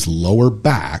 His lower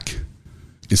back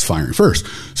is firing first.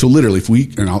 So literally,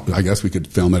 I guess we could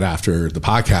film it after the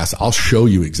podcast. I'll show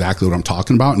you exactly what I'm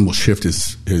talking about, and we'll shift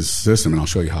his system, and I'll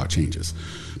show you how it changes.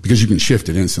 Because you can shift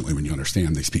it instantly when you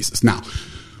understand these pieces. Now,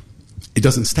 it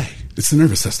doesn't stay. It's the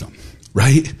nervous system,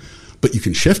 right? But you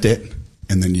can shift it,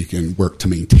 and then you can work to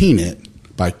maintain it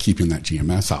by keeping that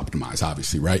GMS optimized,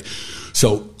 obviously, right?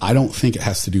 So I don't think it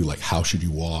has to do like how should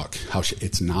you walk?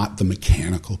 It's not the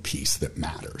mechanical piece that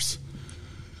matters.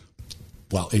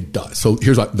 Well, it does. So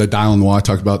here's the dial on the wall. I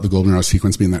talked about the global neural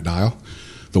sequence being that dial.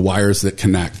 The wires that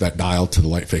connect that dial to the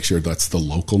light fixture, that's the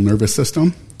local nervous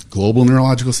system. Global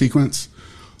neurological sequence,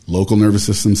 local nervous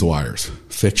system's the wires.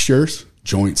 Fixtures,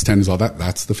 joints, tendons, all that,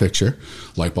 that's the fixture.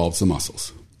 Light bulbs, the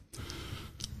muscles.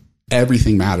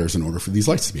 Everything matters in order for these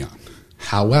lights to be on.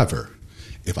 However,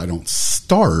 if I don't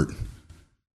start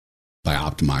by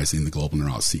optimizing the global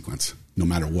neural sequence, no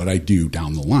matter what I do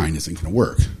down the line isn't going to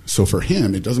work. So for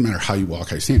him, it doesn't matter how you walk,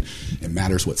 how you stand. It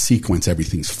matters what sequence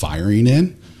everything's firing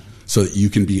in so that you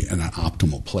can be in an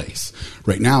optimal place.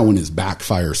 Right now, when his back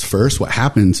fires first, what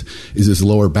happens is his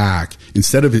lower back,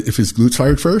 instead of if his glutes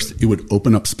fired first, it would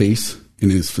open up space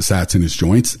in his facets and his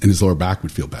joints, and his lower back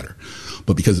would feel better.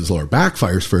 But because his lower back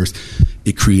fires first,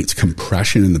 it creates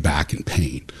compression in the back and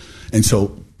pain. And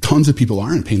so tons of people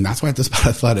are in pain. That's why at this Spot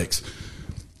Athletics,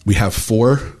 we have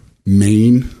our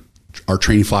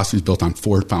training philosophy is built on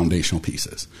 4 foundational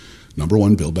pieces. Number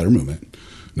 1, build better movement.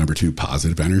 Number 2,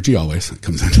 positive energy always. It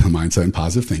comes into the mindset and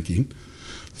positive thinking.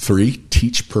 3,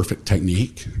 teach perfect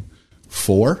technique.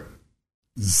 4,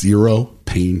 0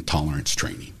 pain tolerance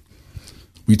training.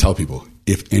 We tell people,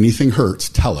 if anything hurts,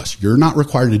 tell us. You're not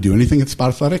required to do anything at Spot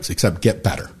Athletics except get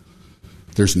better.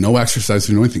 There's no exercise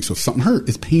to do anything. So if something hurts,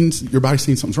 it's pains, your body's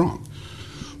saying something's wrong.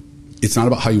 It's not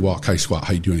about how you walk, how you squat,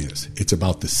 how you do any of this. It's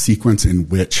about the sequence in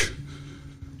which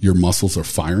your muscles are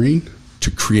firing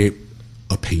to create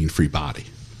a pain-free body.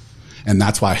 And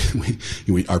that's why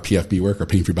our PFB work, our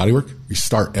pain-free body work, we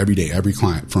start every day, every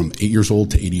client from 8 years old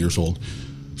to 80 years old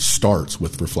starts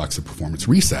with reflexive performance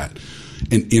reset.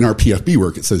 And in our PFB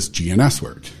work, it says GNS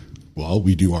work. Well,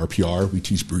 we do RPR, we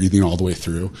teach breathing all the way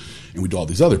through, and we do all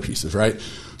these other pieces, right?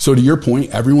 So to your point,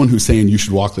 everyone who's saying you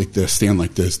should walk like this, stand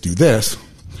like this, do this,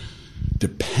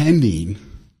 depending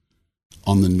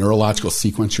on the neurological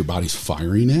sequence your body's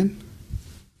firing in,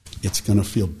 it's going to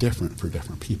feel different for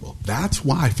different people. That's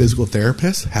why physical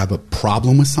therapists have a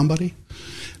problem with somebody.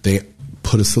 They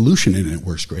put a solution in and it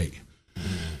works great.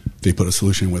 They put a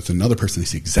solution with another person. They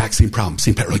see the exact same problem,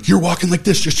 same pattern. Like, you're walking like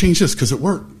this, just change this because it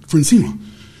worked for eczema.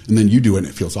 And then you do it and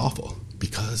it feels awful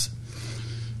because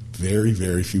very,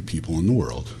 very few people in the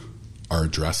world are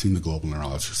addressing the global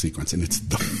neurological sequence. And it's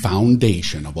the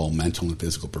foundation of all mental and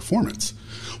physical performance.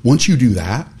 Once you do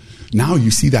that, now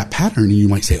you see that pattern and you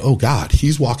might say, oh God,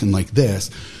 he's walking like this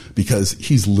because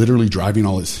he's literally driving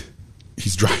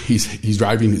he's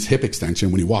driving his hip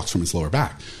extension when he walks from his lower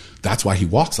back. That's why he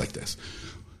walks like this.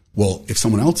 Well, if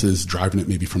someone else is driving it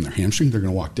maybe from their hamstring, they're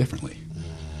going to walk differently.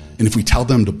 And if we tell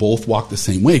them to both walk the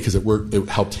same way because it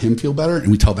helped him feel better,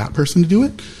 and we tell that person to do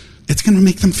it, it's going to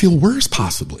make them feel worse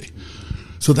possibly.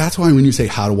 So that's why when you say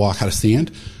how to walk, how to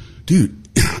stand, dude,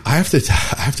 I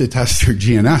have to test your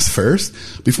GNS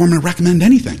first before I'm going to recommend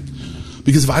anything.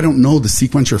 Because if I don't know the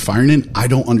sequence you're firing in, I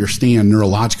don't understand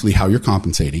neurologically how you're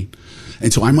compensating.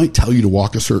 And so I might tell you to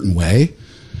walk a certain way,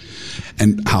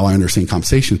 and how I understand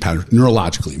compensation pattern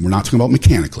neurologically. We're not talking about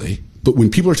mechanically, but when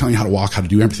people are telling you how to walk, how to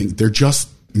do everything, they're just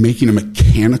making a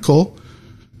mechanical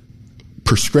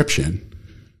prescription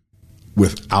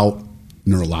without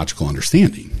neurological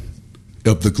understanding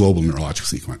of the global neurological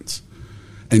sequence.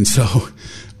 And so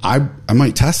I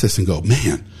might test this and go,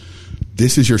 man,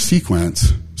 this is your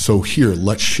sequence. So here,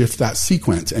 let's shift that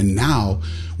sequence. And now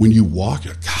when you walk,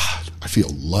 you're like, God, I feel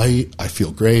light. I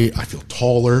feel great. I feel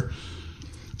taller.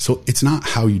 So it's not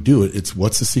how you do it. It's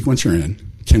what's the sequence you're in.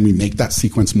 Can we make that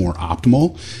sequence more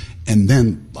optimal? And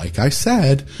then, like I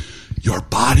said, your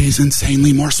body is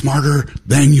insanely more smarter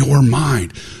than your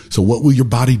mind. So what will your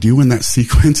body do when that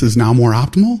sequence is now more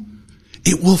optimal?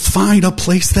 It will find a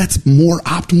place that's more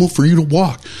optimal for you to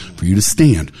walk, for you to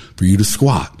stand, for you to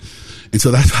squat. And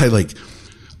so that's why,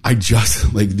 I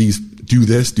just these do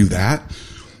this, do that.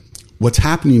 What's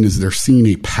happening is they're seeing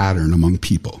a pattern among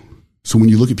people. So when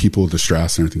you look at people with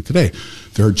distress and everything today,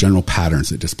 there are general patterns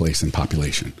that displace in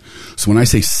population. So when I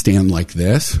say stand like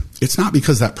this, it's not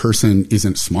because that person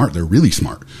isn't smart. They're really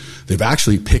smart. They've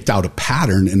actually picked out a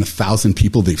pattern in 1,000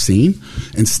 people they've seen,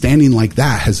 and standing like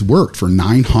that has worked for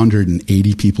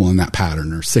 980 people in that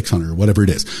pattern, or 600, or whatever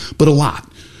it is, but a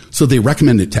lot. So they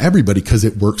recommend it to everybody because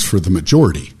it works for the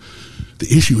majority.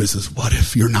 The issue is what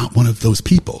if you're not one of those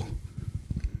people?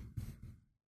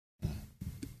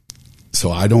 So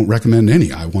I don't recommend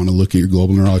any. I want to look at your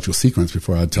global neurological sequence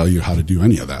before I tell you how to do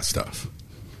any of that stuff.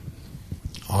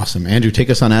 Awesome. Andrew,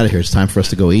 take us on out of here. It's time for us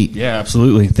to go eat. Yeah,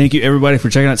 absolutely. Thank you, everybody, for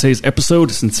checking out today's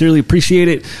episode. Sincerely appreciate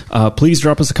it. Please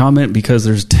drop us a comment, because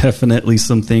there's definitely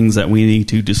some things that we need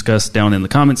to discuss down in the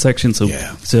comment section. So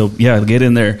get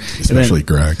in there. Especially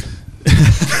Greg.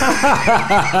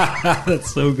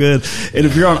 That's so good. And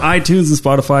if you're on iTunes and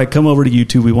Spotify, come over to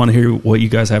YouTube. We want to hear what you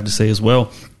guys have to say as well.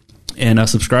 And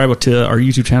subscribe to our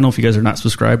YouTube channel if you guys are not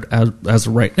subscribed as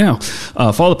of right now.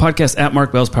 Follow the podcast at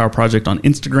Mark Bell's Power Project on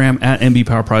Instagram, at MB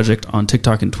Power Project on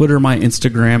TikTok and Twitter. My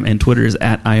Instagram and Twitter is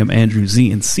at I am Andrew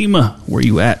Z. And Seema, where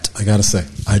you at? I gotta say,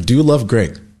 I do love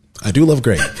Greg.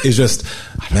 It's just,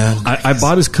 man. I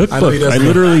bought his cookbook. I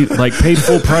literally paid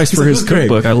full price for his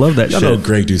cookbook. I love that shit. I know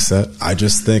Greg Doucette. I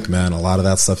just think, man, a lot of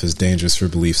that stuff is dangerous for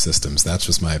belief systems. That's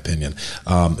just my opinion.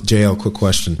 JL, quick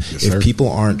question. Yes, if sir. people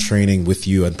aren't training with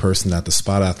you in person at the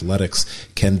Spot Athletics,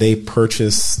 can they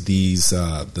purchase these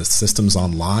the systems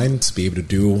online to be able to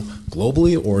do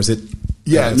globally, or is it?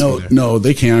 Yeah, no,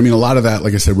 they can. I mean, a lot of that,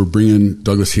 like I said, we're bringing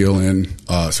Douglas Heel in.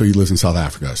 So he lives in South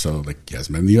Africa. So he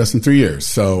hasn't been in the U.S. in 3 years.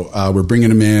 So we're bringing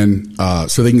him in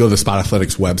so they can go to the Spot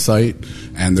Athletics website,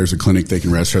 and there's a clinic they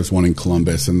can register. There's one in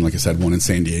Columbus, and like I said, one in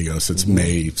San Diego. So it's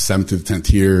May 7th through the 10th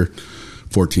here,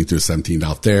 14th through the 17th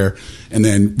out there. And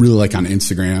then really on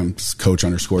Instagram,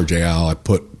 coach_JL, I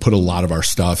put a lot of our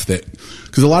stuff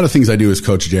because a lot of things I do as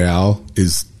Coach JL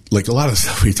is a lot of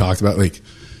stuff we talked about, like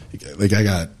I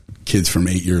got kids from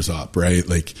 8 years up, right?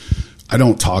 I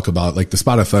don't talk about the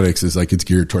Spot Athletics is it's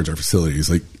geared towards our facilities.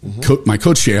 My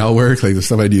Coach JL work, the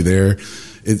stuff I do there,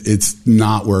 it's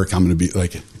not work I'm going to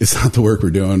be it's not the work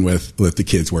we're doing with the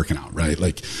kids working out,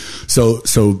 right? So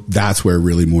that's where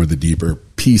really more the deeper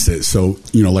piece is. So,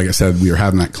 like I said, we are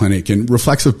having that clinic and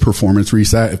reflexive performance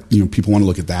reset. If, people want to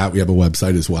look at that, we have a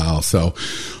website as well. So,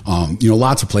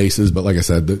 lots of places, but like I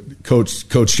said, the Coach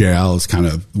JL is kind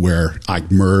of where I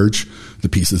merge the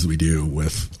pieces we do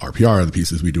with RPR, the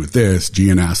pieces we do with this,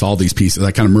 GNS, all these pieces.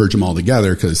 I kind of merge them all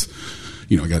together because,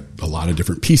 I got a lot of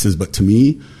different pieces. But to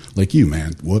me, like you,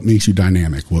 man, what makes you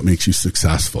dynamic? What makes you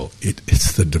successful?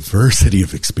 It's the diversity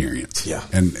of experience. Yeah.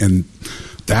 And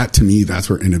that, to me, that's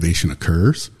where innovation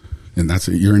occurs. And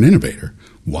you're an innovator.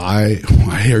 Why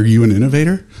are you an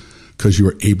innovator? Because you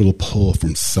are able to pull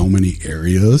from so many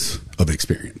areas of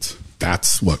experience.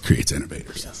 That's what creates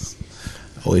innovators. Yes.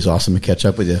 Always awesome to catch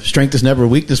up with you. Strength is never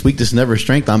weakness. Weakness is never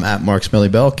strength. I'm at Mark Smelly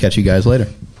Bell. Catch you guys later.